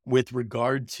with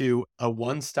regard to a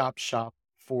one-stop shop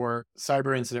for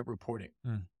cyber incident reporting,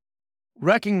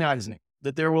 recognizing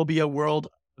that there will be a world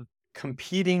of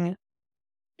competing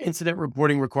incident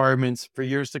reporting requirements for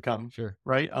years to come,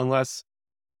 right? Unless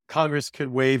Congress could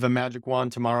wave a magic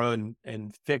wand tomorrow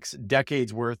and fix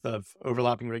decades worth of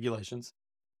overlapping regulations.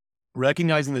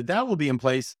 Recognizing that will be in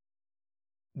place,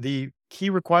 the key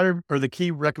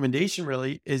recommendation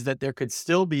really is that there could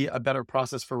still be a better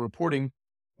process for reporting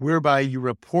whereby you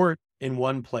report in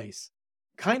one place,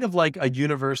 kind of like a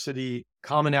university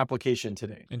common application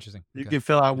today. Interesting. You can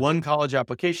fill out one college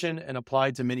application and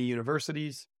apply to many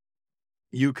universities.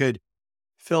 You could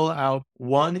fill out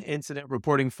one incident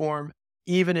reporting form,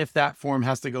 even if that form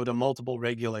has to go to multiple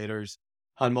regulators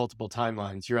on multiple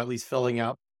timelines. You're at least filling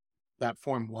out that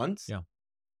form once. Yeah.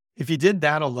 If you did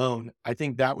that alone, I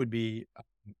think that would be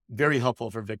very helpful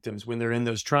for victims when they're in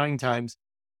those trying times.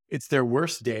 It's their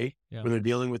worst day when they're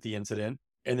dealing with the incident,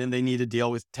 and then they need to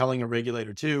deal with telling a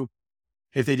regulator too.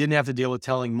 If they didn't have to deal with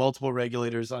telling multiple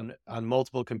regulators on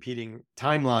multiple competing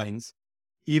timelines,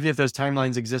 even if those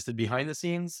timelines existed behind the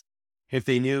scenes, if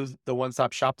they knew the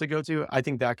one-stop shop to go to, I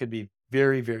think that could be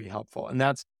very, very helpful. And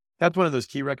that's one of those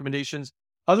key recommendations.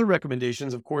 Other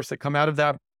recommendations, of course, that come out of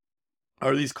that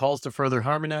are these calls to further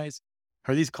harmonize,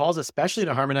 are these calls especially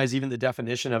to harmonize even the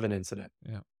definition of an incident.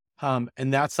 Yeah.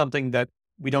 And that's something that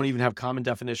we don't even have common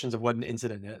definitions of what an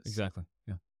incident is. Exactly.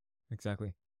 Yeah.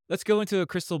 Exactly. Let's go into a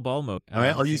crystal ball mode. All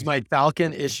right. I'll use my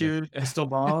Falcon issued crystal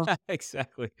ball.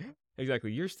 Exactly.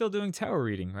 You're still doing tower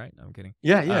reading, right? No, I'm kidding.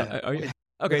 Yeah.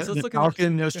 Okay. So let's look at the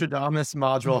Falcon Nostradamus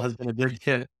module has been a big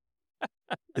hit.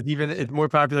 It's more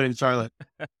popular in Charlotte.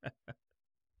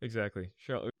 Exactly.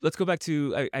 Sure. Let's go back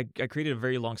to, I created a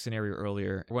very long scenario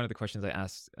earlier. One of the questions I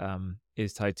asked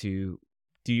is tied to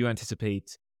do you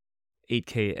anticipate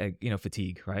 8K,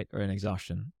 fatigue, right, or an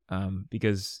exhaustion?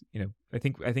 Because I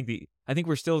think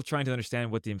we're still trying to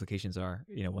understand what the implications are.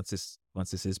 Once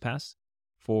this is passed,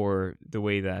 for the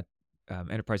way that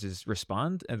enterprises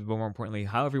respond, and more importantly,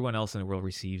 how everyone else in the world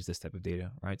receives this type of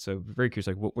data, right? So very curious,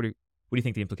 like what do you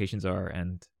think the implications are,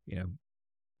 and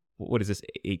what is this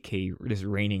 8K, this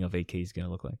raining of 8Ks going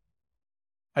to look like?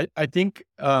 I think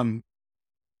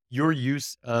your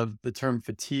use of the term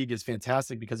fatigue is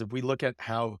fantastic, because if we look at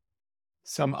how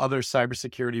some other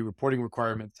cybersecurity reporting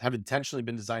requirements have intentionally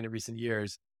been designed in recent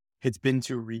years, it's been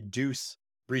to reduce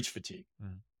breach fatigue.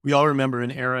 We all remember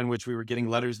an era in which we were getting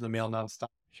letters in the mail nonstop.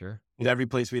 Sure. At every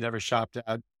place we'd ever shopped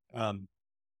at,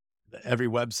 every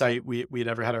website we'd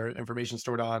ever had our information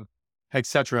stored on,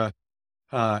 etc.,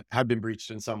 had been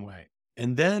breached in some way.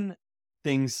 And then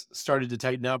things started to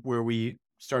tighten up, where we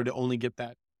started to only get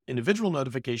that individual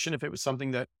notification if it was something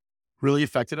that really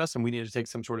affected us and we needed to take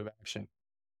some sort of action.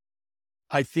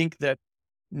 I think that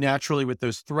naturally, with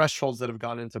those thresholds that have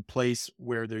gone into place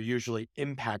where they're usually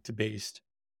impact-based,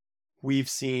 we've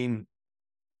seen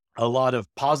a lot of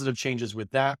positive changes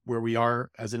with that, where we are,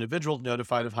 as individuals,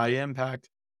 notified of high impact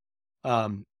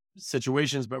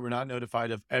situations, but we're not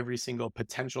notified of every single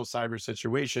potential cyber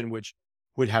situation, which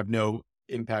would have no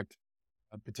impact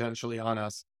potentially on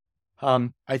us.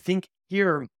 I think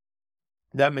here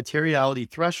that materiality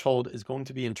threshold is going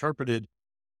to be interpreted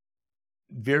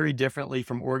very differently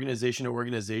from organization to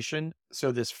organization.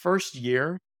 So this first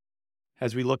year,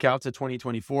 as we look out to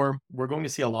 2024, we're going to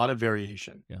see a lot of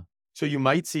variation. Yeah. So you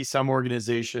might see some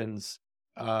organizations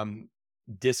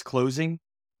disclosing,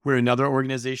 where another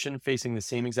organization facing the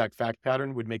same exact fact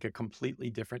pattern would make a completely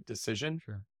different decision.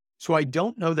 Sure. So I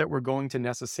don't know that we're going to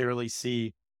necessarily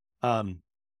see,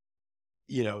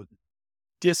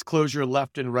 disclosure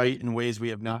left and right in ways we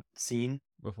have not seen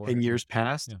Before, in years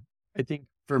past. Yeah. I think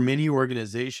for many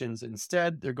organizations,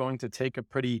 instead, they're going to take a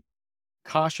pretty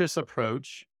cautious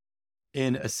approach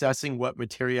in assessing what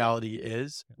materiality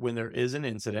is when there is an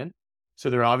incident. So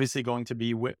they're obviously going to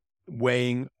be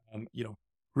weighing,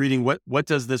 reading what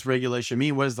does this regulation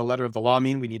mean? What does the letter of the law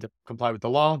mean? We need to comply with the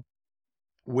law,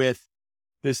 with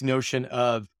this notion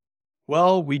of,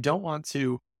 well, we don't want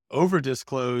to over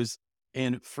disclose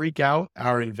and freak out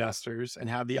our investors and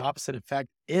have the opposite effect.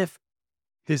 If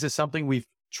this is something we've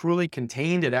truly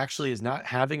contained, it actually is not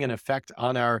having an effect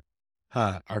on our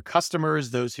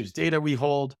customers, those whose data we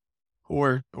hold,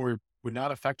 or would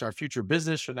not affect our future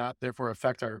business, should not therefore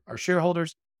affect our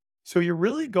shareholders. So you're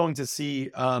really going to see,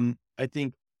 I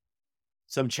think,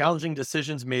 some challenging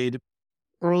decisions made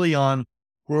early on,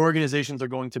 where organizations are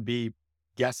going to be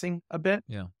guessing a bit.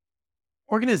 Yeah.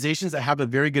 Organizations that have a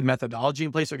very good methodology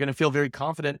in place are going to feel very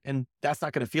confident, and that's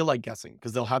not going to feel like guessing,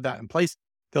 because they'll have that in place.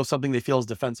 They'll have something they feel is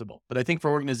defensible. But I think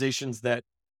for organizations that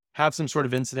have some sort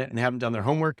of incident and haven't done their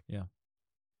homework,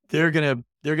 they're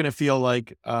gonna feel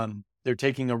like they're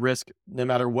taking a risk, no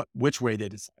matter which way they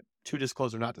decide to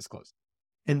disclose or not disclose.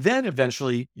 And then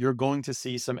eventually, you're going to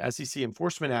see some SEC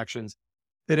enforcement actions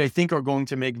that I think are going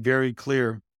to make very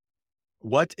clear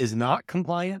what is not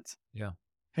compliant. Yeah.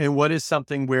 And what is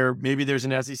something where maybe there's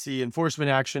an SEC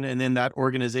enforcement action, and then that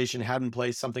organization had in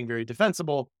place something very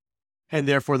defensible. And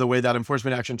therefore, the way that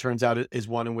enforcement action turns out is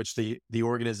one in which the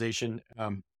organization,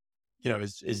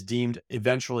 is deemed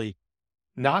eventually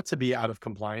not to be out of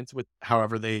compliance with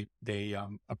however they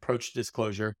approach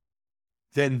disclosure.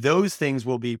 Then those things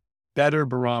will be better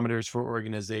barometers for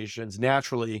organizations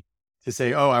naturally to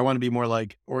say, oh, I want to be more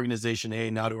like organization A,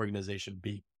 not organization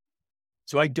B.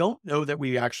 So I don't know that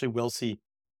we actually will see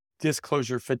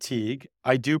disclosure fatigue.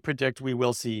 I do predict we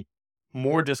will see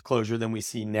more disclosure than we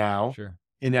see now. Sure.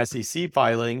 In SEC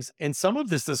filings. And some of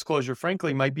this disclosure,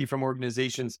 frankly, might be from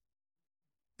organizations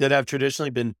that have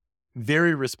traditionally been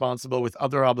very responsible with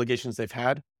other obligations they've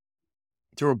had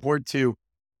to report to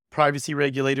privacy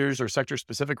regulators or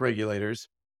sector-specific regulators.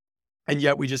 And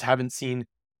yet we just haven't seen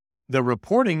the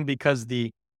reporting, because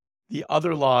the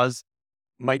other laws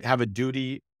might have a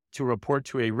duty to report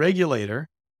to a regulator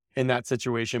in that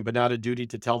situation, but not a duty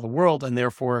to tell the world. And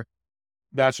therefore,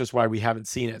 that's just why we haven't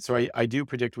seen it. So I do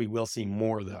predict we will see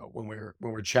more, though, when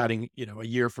we're chatting, a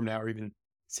year from now or even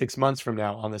 6 months from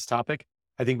now on this topic.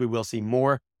 I think we will see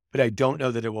more, but I don't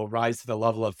know that it will rise to the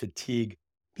level of fatigue,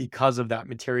 because of that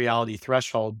materiality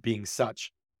threshold being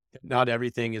such that not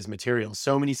everything is material.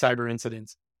 So many cyber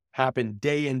incidents happen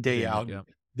day in, day out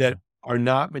that are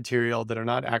not material, that are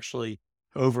not actually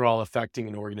overall affecting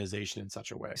an organization in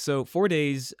such a way. So 4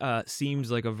 days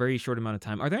seems like a very short amount of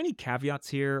time. Are there any caveats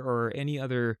here, or any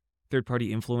other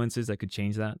third-party influences that could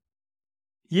change that?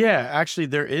 Yeah, actually,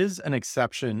 there is an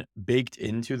exception baked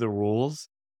into the rules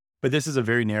but this is a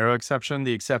very narrow exception.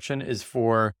 The exception is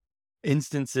for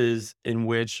instances in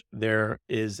which there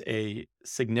is a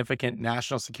significant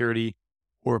national security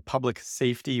or public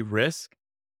safety risk.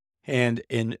 And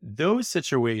in those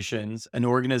situations, an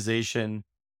organization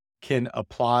can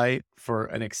apply for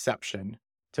an exception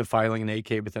to filing an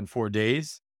 8K within 4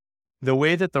 days. The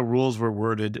way that the rules were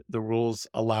worded, the rules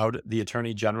allowed the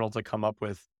Attorney General to come up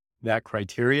with that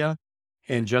criteria.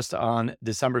 And just on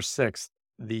December 6th,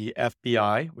 the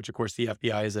FBI, which of course the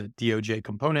FBI is a DOJ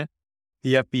component,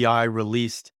 the FBI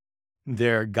released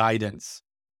their guidance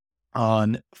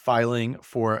on filing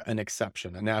for an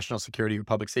exception, a national security or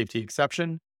public safety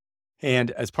exception.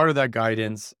 And as part of that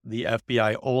guidance, the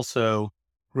FBI also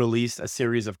released a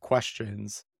series of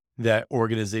questions that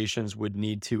organizations would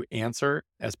need to answer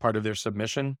as part of their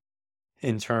submission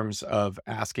in terms of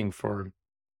asking for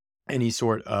any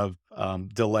sort of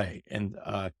delay. And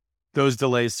those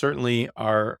delays certainly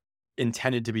are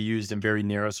intended to be used in very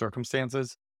narrow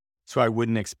circumstances. So I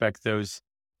wouldn't expect those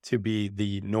to be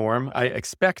the norm. I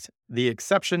expect the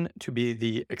exception to be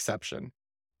the exception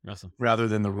rather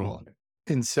than the rule.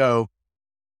 And so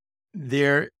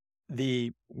the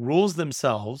rules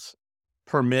themselves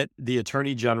permit the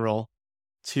Attorney General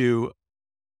to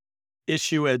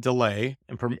issue a delay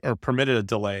or permit a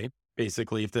delay,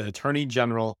 basically, if the Attorney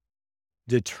General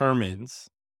determines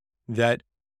that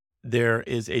there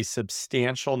is a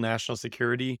substantial national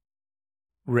security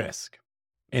risk.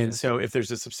 And so if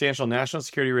there's a substantial national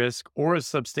security risk or a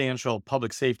substantial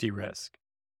public safety risk,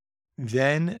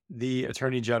 then the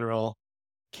Attorney General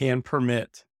can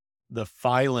permit the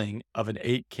filing of an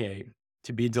 8K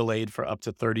to be delayed for up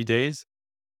to 30 days.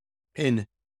 In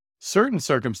certain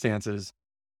circumstances,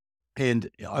 and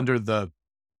under the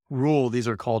rule, these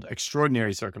are called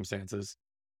extraordinary circumstances,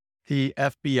 the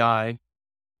FBI,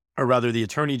 or rather the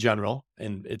Attorney General,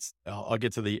 and I'll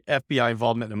get to the FBI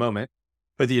involvement in a moment,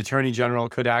 but the Attorney General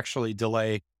could actually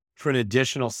delay for an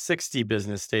additional 60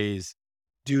 business days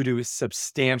due to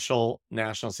substantial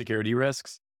national security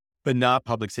risks, but not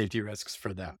public safety risks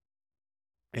for them.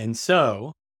 And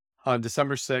so on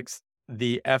December 6th,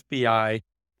 the FBI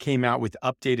came out with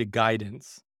updated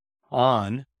guidance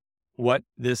on what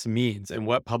this means and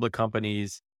what public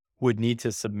companies would need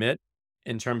to submit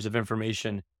in terms of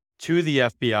information to the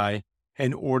FBI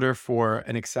in order for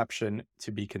an exception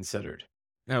to be considered.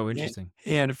 Oh, interesting.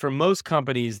 And for most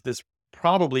companies, this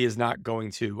probably is not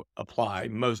going to apply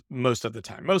most of the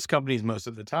time. Most companies, most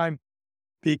of the time,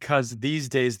 because these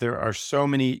days there are so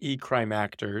many e-crime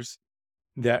actors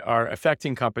that are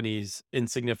affecting companies in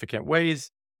significant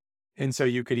ways. And so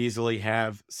you could easily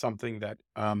have something that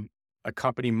a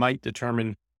company might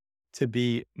determine to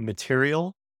be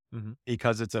material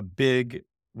because it's a big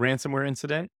ransomware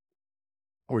incident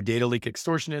or data leak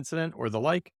extortion incident or the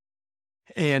like.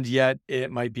 And yet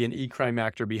it might be an e-crime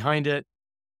actor behind it.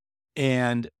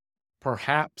 And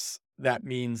perhaps that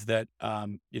means that,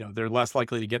 they're less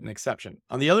likely to get an exception.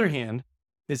 On the other hand,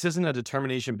 this isn't a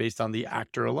determination based on the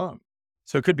actor alone.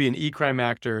 So it could be an e-crime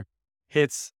actor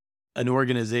hits an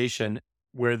organization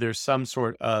where there's some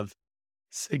sort of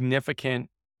significant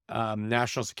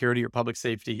national security or public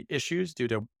safety issues due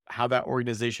to how that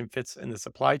organization fits in the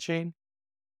supply chain.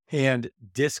 And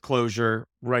disclosure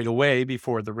right away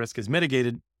before the risk is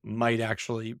mitigated might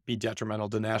actually be detrimental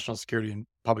to national security and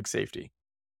public safety.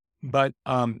 But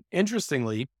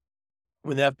interestingly,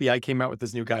 when the FBI came out with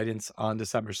this new guidance on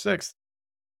December 6th,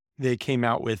 they came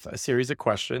out with a series of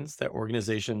questions that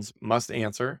organizations must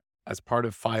answer as part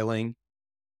of filing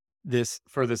this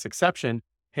exception.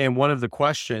 And one of the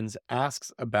questions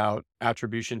asks about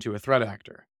attribution to a threat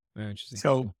actor. Very interesting.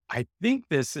 So I think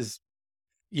this is,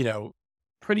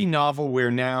 pretty novel, where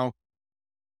now,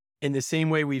 in the same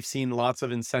way we've seen lots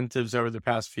of incentives over the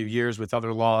past few years with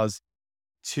other laws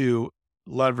to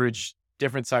leverage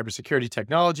different cybersecurity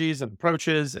technologies and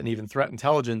approaches and even threat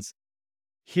intelligence,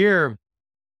 here,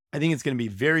 I think it's going to be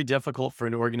very difficult for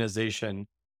an organization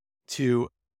to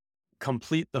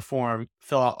complete the form,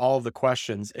 fill out all of the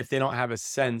questions if they don't have a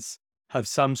sense of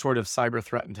some sort of cyber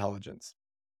threat intelligence,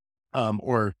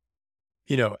 or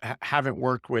haven't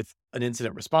worked with an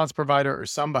incident response provider or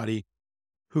somebody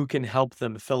who can help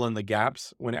them fill in the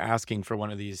gaps when asking for one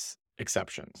of these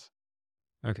exceptions.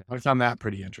 Okay. I found that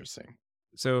pretty interesting.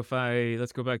 So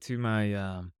let's go back to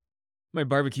my my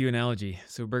barbecue analogy.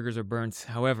 So burgers are burnt.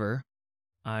 However,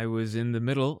 I was in the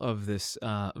middle of this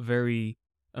very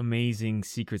amazing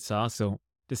secret sauce. So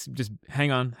just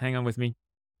hang on with me.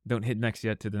 Don't hit next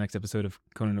yet to the next episode of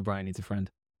Conan O'Brien Needs a Friend.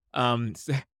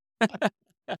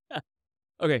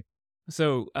 Okay.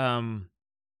 So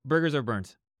burgers are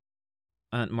burnt.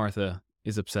 Aunt Martha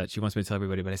is upset. She wants me to tell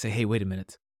everybody, but I say, hey, wait a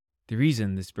minute. the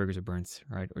reason these burgers are burnt,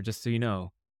 right? Or just so you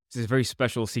know, this is a very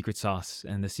special secret sauce,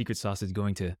 and the secret sauce is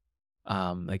going to,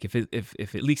 like if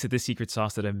it leaks at this secret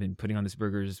sauce that I've been putting on these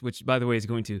burgers, which by the way is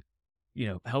going to,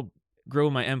 help grow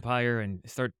my empire and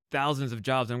start thousands of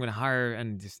jobs I'm going to hire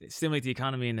and just stimulate the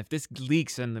economy. And if this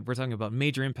leaks, and we're talking about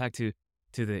major impact to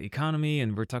the economy,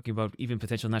 and we're talking about even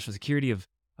potential national security of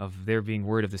there being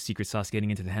word of the secret sauce getting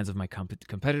into the hands of my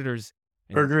competitors.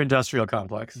 Burger industrial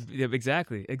complex. Yeah,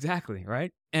 exactly,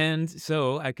 right? And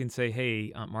so I can say,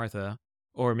 hey, Aunt Martha,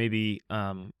 or maybe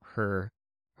her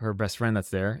best friend that's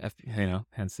there,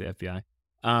 hence the FBI.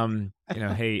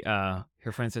 Hey,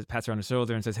 her friend pats her on the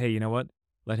shoulder and says, hey, you know what?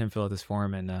 Let him fill out this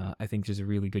form, and I think there's a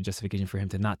really good justification for him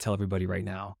to not tell everybody right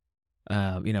now,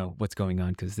 what's going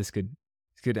on, because this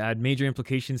could add major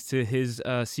implications to his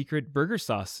secret burger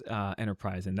sauce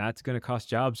enterprise, and that's going to cost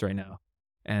jobs right now.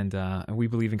 And we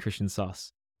believe in Christian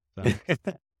sauce. So.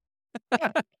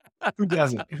 Who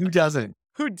doesn't?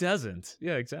 Who doesn't?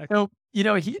 Yeah, exactly.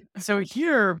 So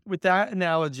here with that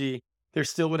analogy, there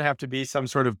still would have to be some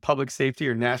sort of public safety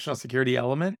or national security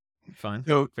element. Fine.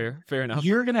 So fair enough.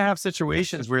 You're going to have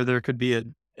situations where there could be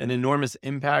an enormous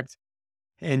impact,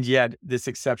 and yet this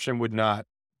exception would not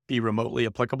be remotely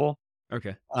applicable.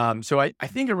 Okay. So I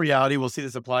think in reality, we'll see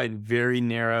this apply in very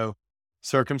narrow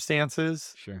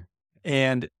circumstances. Sure.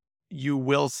 And you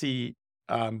will see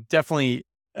definitely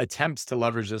attempts to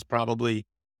leverage this probably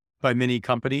by many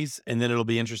companies. And then it'll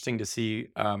be interesting to see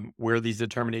where these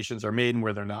determinations are made and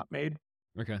where they're not made.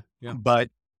 Okay. Yeah. But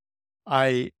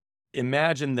I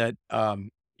imagine that,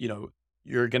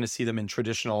 you're going to see them in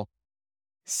traditional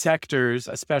sectors,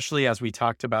 especially as we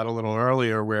talked about a little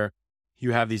earlier, where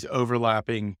you have these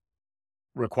overlapping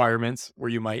requirements where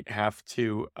you might have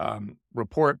to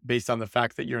report based on the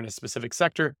fact that you're in a specific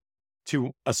sector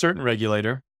to a certain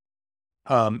regulator.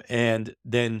 And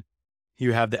then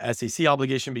you have the SEC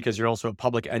obligation because you're also a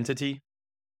public entity.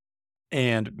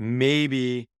 And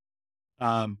maybe,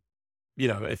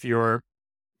 if you're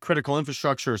critical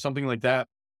infrastructure or something like that,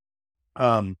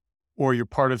 or you're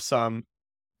part of some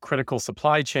critical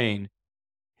supply chain,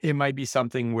 it might be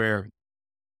something where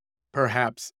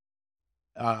perhaps,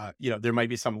 there might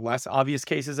be some less obvious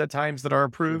cases at times that are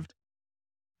approved.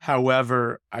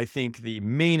 However, I think the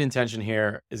main intention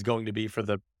here is going to be for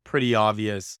the pretty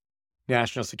obvious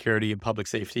national security and public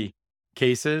safety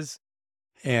cases,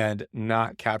 and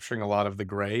not capturing a lot of the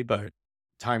gray, but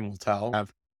time will tell.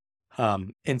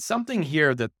 And something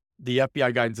here that the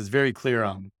FBI guidance is very clear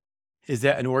on is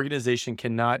that an organization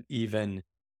cannot even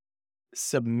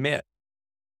submit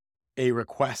a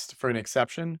request for an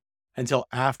exception until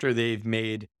after they've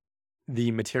made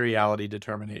the materiality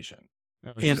determination.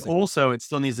 And also, it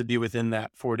still needs to be within that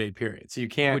 4-day period. So you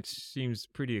can't, which seems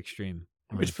pretty extreme.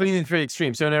 Which seems pretty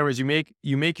extreme. So in other words, you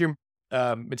make your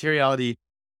materiality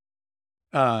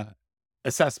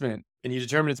assessment and you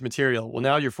determine it's material. Well,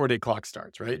 now your 4-day clock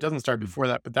starts, right? It doesn't start before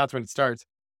that, but that's when it starts.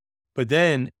 But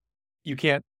then you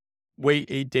can't wait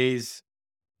 8 days,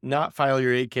 not file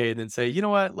your 8K, and then say, you know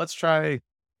what, let's try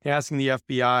asking the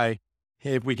FBI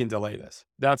if we can delay this.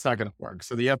 That's not going to work.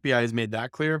 So the FBI has made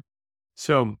that clear.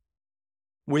 So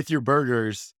with your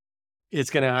burgers,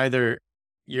 it's going to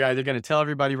you're either going to tell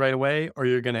everybody right away, or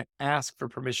you're going to ask for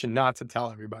permission not to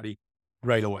tell everybody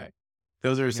right away.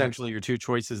 Those are essentially your two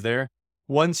choices there.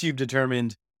 Once you've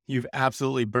determined you've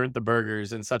absolutely burnt the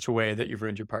burgers in such a way that you've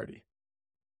ruined your party.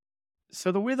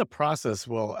 So the way the process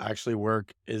will actually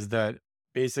work is that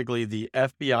basically the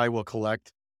FBI will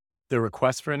collect the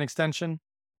request for an extension.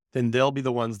 Then they'll be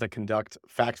the ones that conduct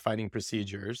fact-finding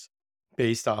procedures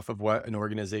based off of what an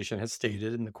organization has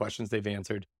stated and the questions they've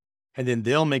answered. And then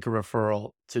they'll make a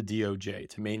referral to DOJ,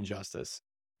 to Main Justice.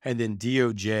 And then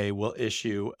DOJ will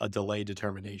issue a delay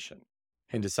determination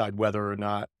and decide whether or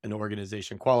not an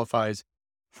organization qualifies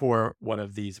for one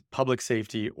of these public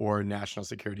safety or national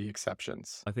security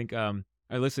exceptions. I think our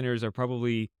listeners are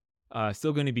probably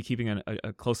still going to be keeping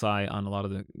a close eye on a lot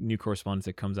of the new correspondence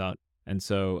that comes out. And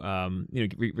so,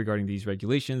 regarding these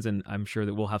regulations, and I'm sure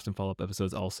that we'll have some follow-up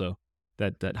episodes also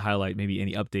that highlight maybe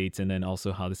any updates, and then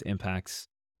also how this impacts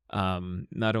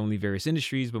not only various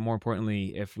industries, but more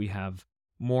importantly, if we have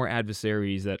more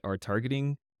adversaries that are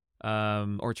targeting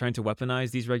or trying to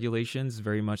weaponize these regulations,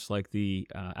 very much like the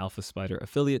Alpha Spider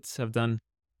affiliates have done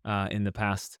in the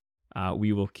past,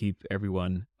 we will keep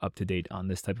everyone up to date on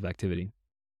this type of activity.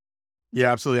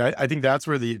 Yeah, absolutely. I think that's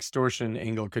where the extortion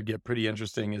angle could get pretty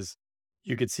interesting, is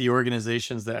you could see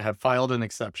organizations that have filed an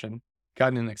exception,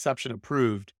 gotten an exception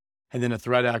approved, and then a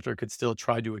threat actor could still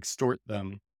try to extort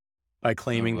them by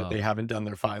claiming that they haven't done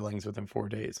their filings within 4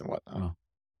 days and whatnot.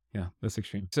 Yeah, that's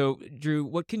extreme. So, Drew,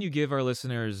 what can you give our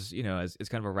listeners, as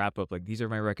kind of a wrap up? Like, these are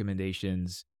my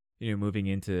recommendations, moving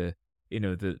into,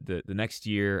 the next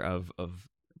year of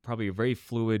probably a very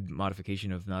fluid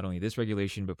modification of not only this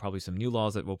regulation, but probably some new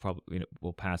laws that will probably,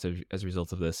 will pass as a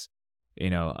result of this.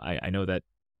 I know that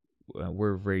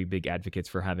we're very big advocates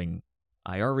for having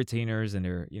IR retainers, and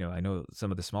I know some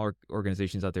of the smaller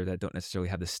organizations out there that don't necessarily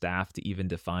have the staff to even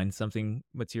define something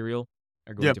material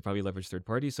are going Yep. to probably leverage third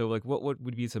parties. So like, what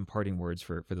would be some parting words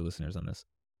for the listeners on this?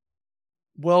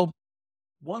 Well,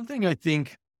 one thing I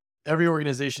think every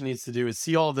organization needs to do is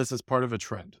see all of this as part of a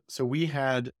trend. So we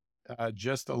had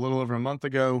just a little over a month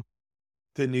ago,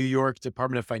 the New York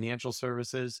Department of Financial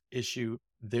Services issue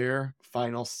their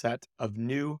final set of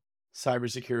new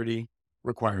cybersecurity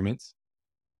requirements.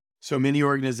 So many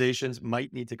organizations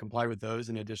might need to comply with those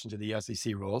in addition to the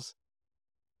SEC rules.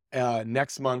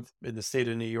 Next month in the state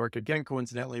of New York, again,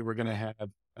 coincidentally, we're going to have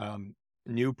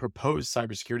new proposed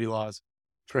cybersecurity laws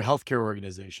for healthcare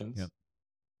organizations. Yep.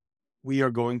 We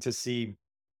are going to see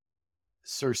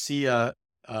CISA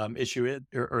issue it,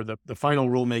 or the final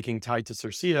rulemaking tied to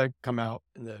CISA come out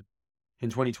in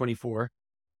 2024.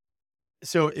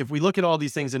 So if we look at all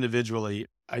these things individually,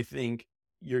 I think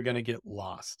you're going to get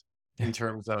lost in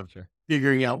terms of Sure.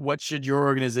 figuring out what should your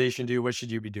organization do, what should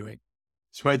you be doing.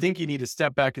 So I think you need to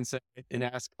step back and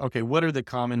ask, okay, what are the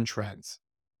common trends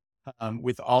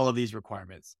with all of these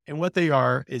requirements? And what they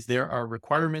are is there are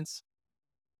requirements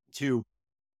to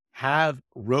have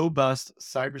robust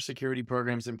cybersecurity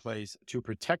programs in place to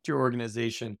protect your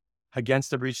organization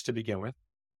against a breach to begin with.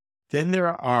 Then there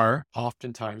are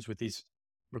oftentimes with these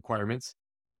requirements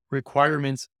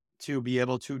to be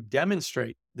able to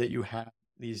demonstrate that you have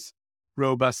these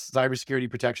robust cybersecurity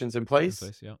protections in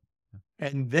place. Yeah.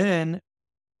 And then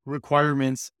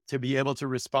requirements to be able to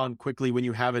respond quickly when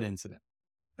you have an incident.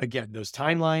 Again, those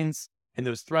timelines and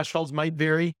those thresholds might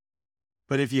vary,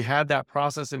 but if you have that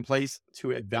process in place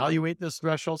to evaluate those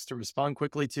thresholds, to respond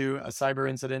quickly to a cyber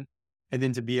incident, and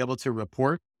then to be able to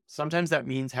report, sometimes that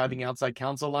means having outside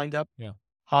counsel lined up. Yeah.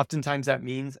 Oftentimes that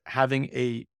means having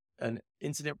an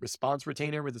incident response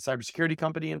retainer with a cybersecurity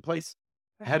company in place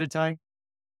ahead of time.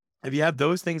 If you have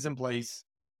those things in place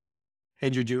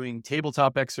and you're doing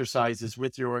tabletop exercises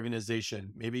with your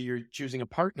organization, maybe you're choosing a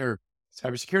partner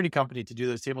cybersecurity company to do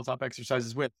those tabletop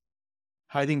exercises with,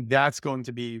 I think that's going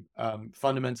to be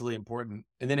fundamentally important.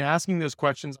 And then asking those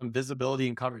questions on visibility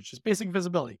and coverage, just basic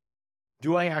visibility.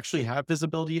 Do I actually have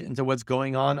visibility into what's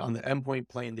going on the endpoint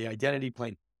plane, the identity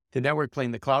plane, the network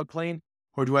plane, the cloud plane,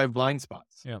 or do I have blind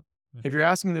spots? Yeah. If you're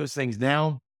asking those things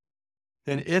now,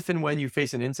 then if and when you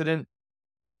face an incident,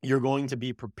 you're going to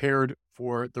be prepared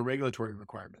for the regulatory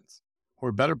requirements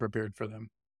or better prepared for them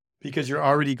because you're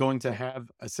already going to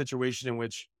have a situation in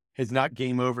which it's not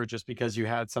game over just because you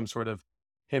had some sort of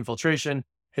infiltration.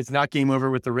 It's not game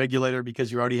over with the regulator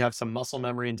because you already have some muscle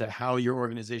memory into how your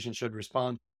organization should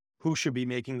respond, who should be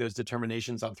making those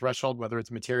determinations on threshold, whether it's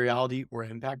materiality or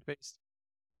impact based.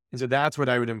 And so that's what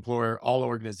I would implore all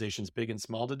organizations, big and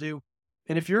small, to do.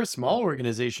 And if you're a small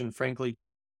organization, frankly,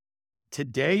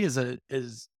 today is a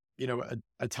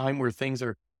time where things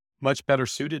are much better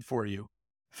suited for you.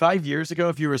 5 years ago,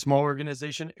 if you were a small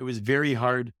organization, it was very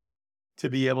hard to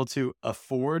be able to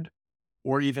afford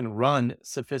or even run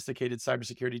sophisticated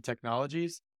cybersecurity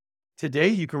technologies. Today,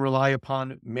 you can rely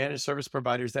upon managed service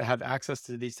providers that have access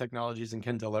to these technologies and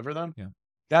can deliver them. Yeah.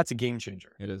 That's a game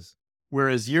changer. It is.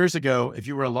 Whereas years ago, if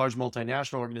you were a large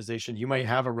multinational organization, you might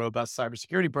have a robust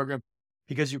cybersecurity program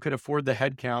because you could afford the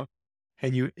headcount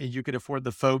and you could afford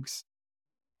the folks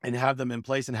and have them in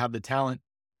place and have the talent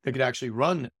that could actually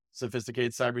run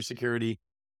sophisticated cybersecurity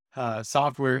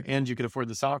software, and you could afford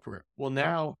the software. Well,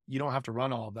 now you don't have to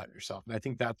run all of that yourself. And I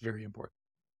think that's very important.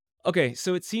 Okay,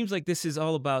 so it seems like this is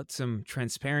all about some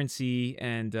transparency,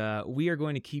 and we are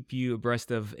going to keep you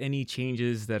abreast of any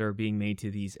changes that are being made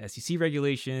to these SEC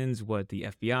regulations, what the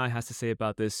FBI has to say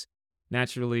about this.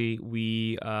 Naturally,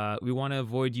 we want to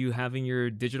avoid you having your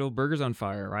digital burgers on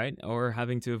fire, right? Or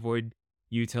having to avoid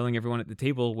you telling everyone at the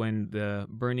table when the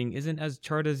burning isn't as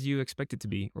charred as you expect it to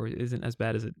be, or isn't as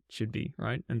bad as it should be,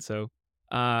 right? And so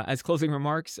as closing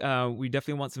remarks, we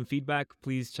definitely want some feedback.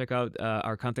 Please check out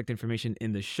our contact information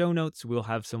in the show notes. We'll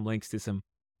have some links to some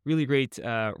really great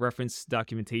reference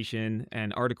documentation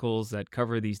and articles that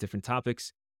cover these different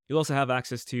topics. You'll also have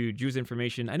access to Drew's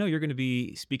information. I know you're going to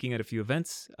be speaking at a few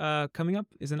events coming up.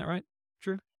 Isn't that right?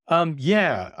 True?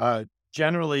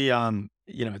 Generally,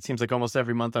 it seems like almost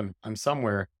every month I'm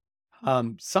somewhere.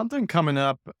 Something coming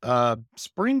up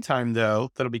springtime though,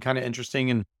 that'll be kind of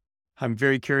interesting. And I'm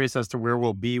very curious as to where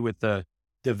we'll be with the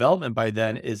development by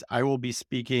then is I will be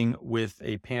speaking with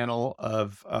a panel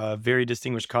of very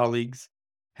distinguished colleagues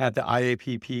at the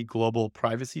IAPP Global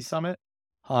Privacy Summit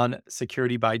on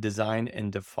security by design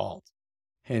and default.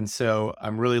 And so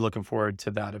I'm really looking forward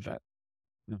to that event.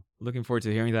 Looking forward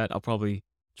to hearing that. I'll probably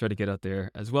try to get out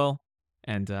there as well.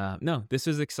 And no, this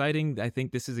is exciting. I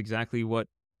think this is exactly what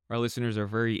our listeners are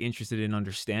very interested in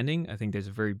understanding. I think there's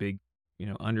a very big,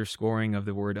 underscoring of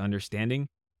the word understanding.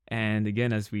 And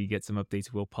again, as we get some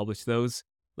updates, we'll publish those.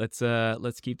 Let's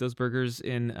keep those burgers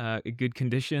in a good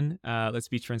condition. Let's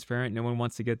be transparent. No one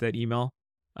wants to get that email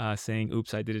saying,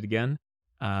 "Oops, I did it again."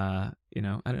 I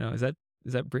don't know.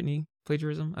 Is that Brittany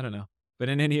plagiarism? I don't know. But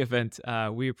in any event,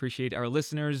 we appreciate our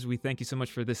listeners. We thank you so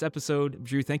much for this episode.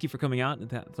 Drew, thank you for coming out. I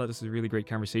thought this was a really great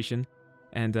conversation.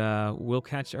 And we'll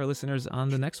catch our listeners on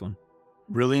the next one.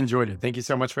 Really enjoyed it. Thank you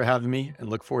so much for having me, and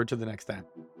look forward to the next time.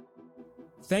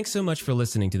 Thanks so much for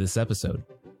listening to this episode.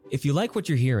 If you like what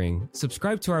you're hearing,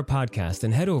 subscribe to our podcast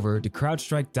and head over to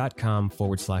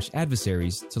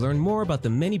CrowdStrike.com/adversaries to learn more about the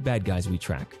many bad guys we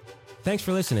track. Thanks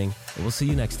for listening, and we'll see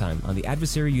you next time on the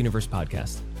Adversary Universe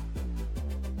podcast.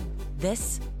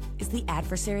 This is the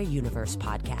Adversary Universe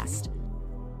podcast.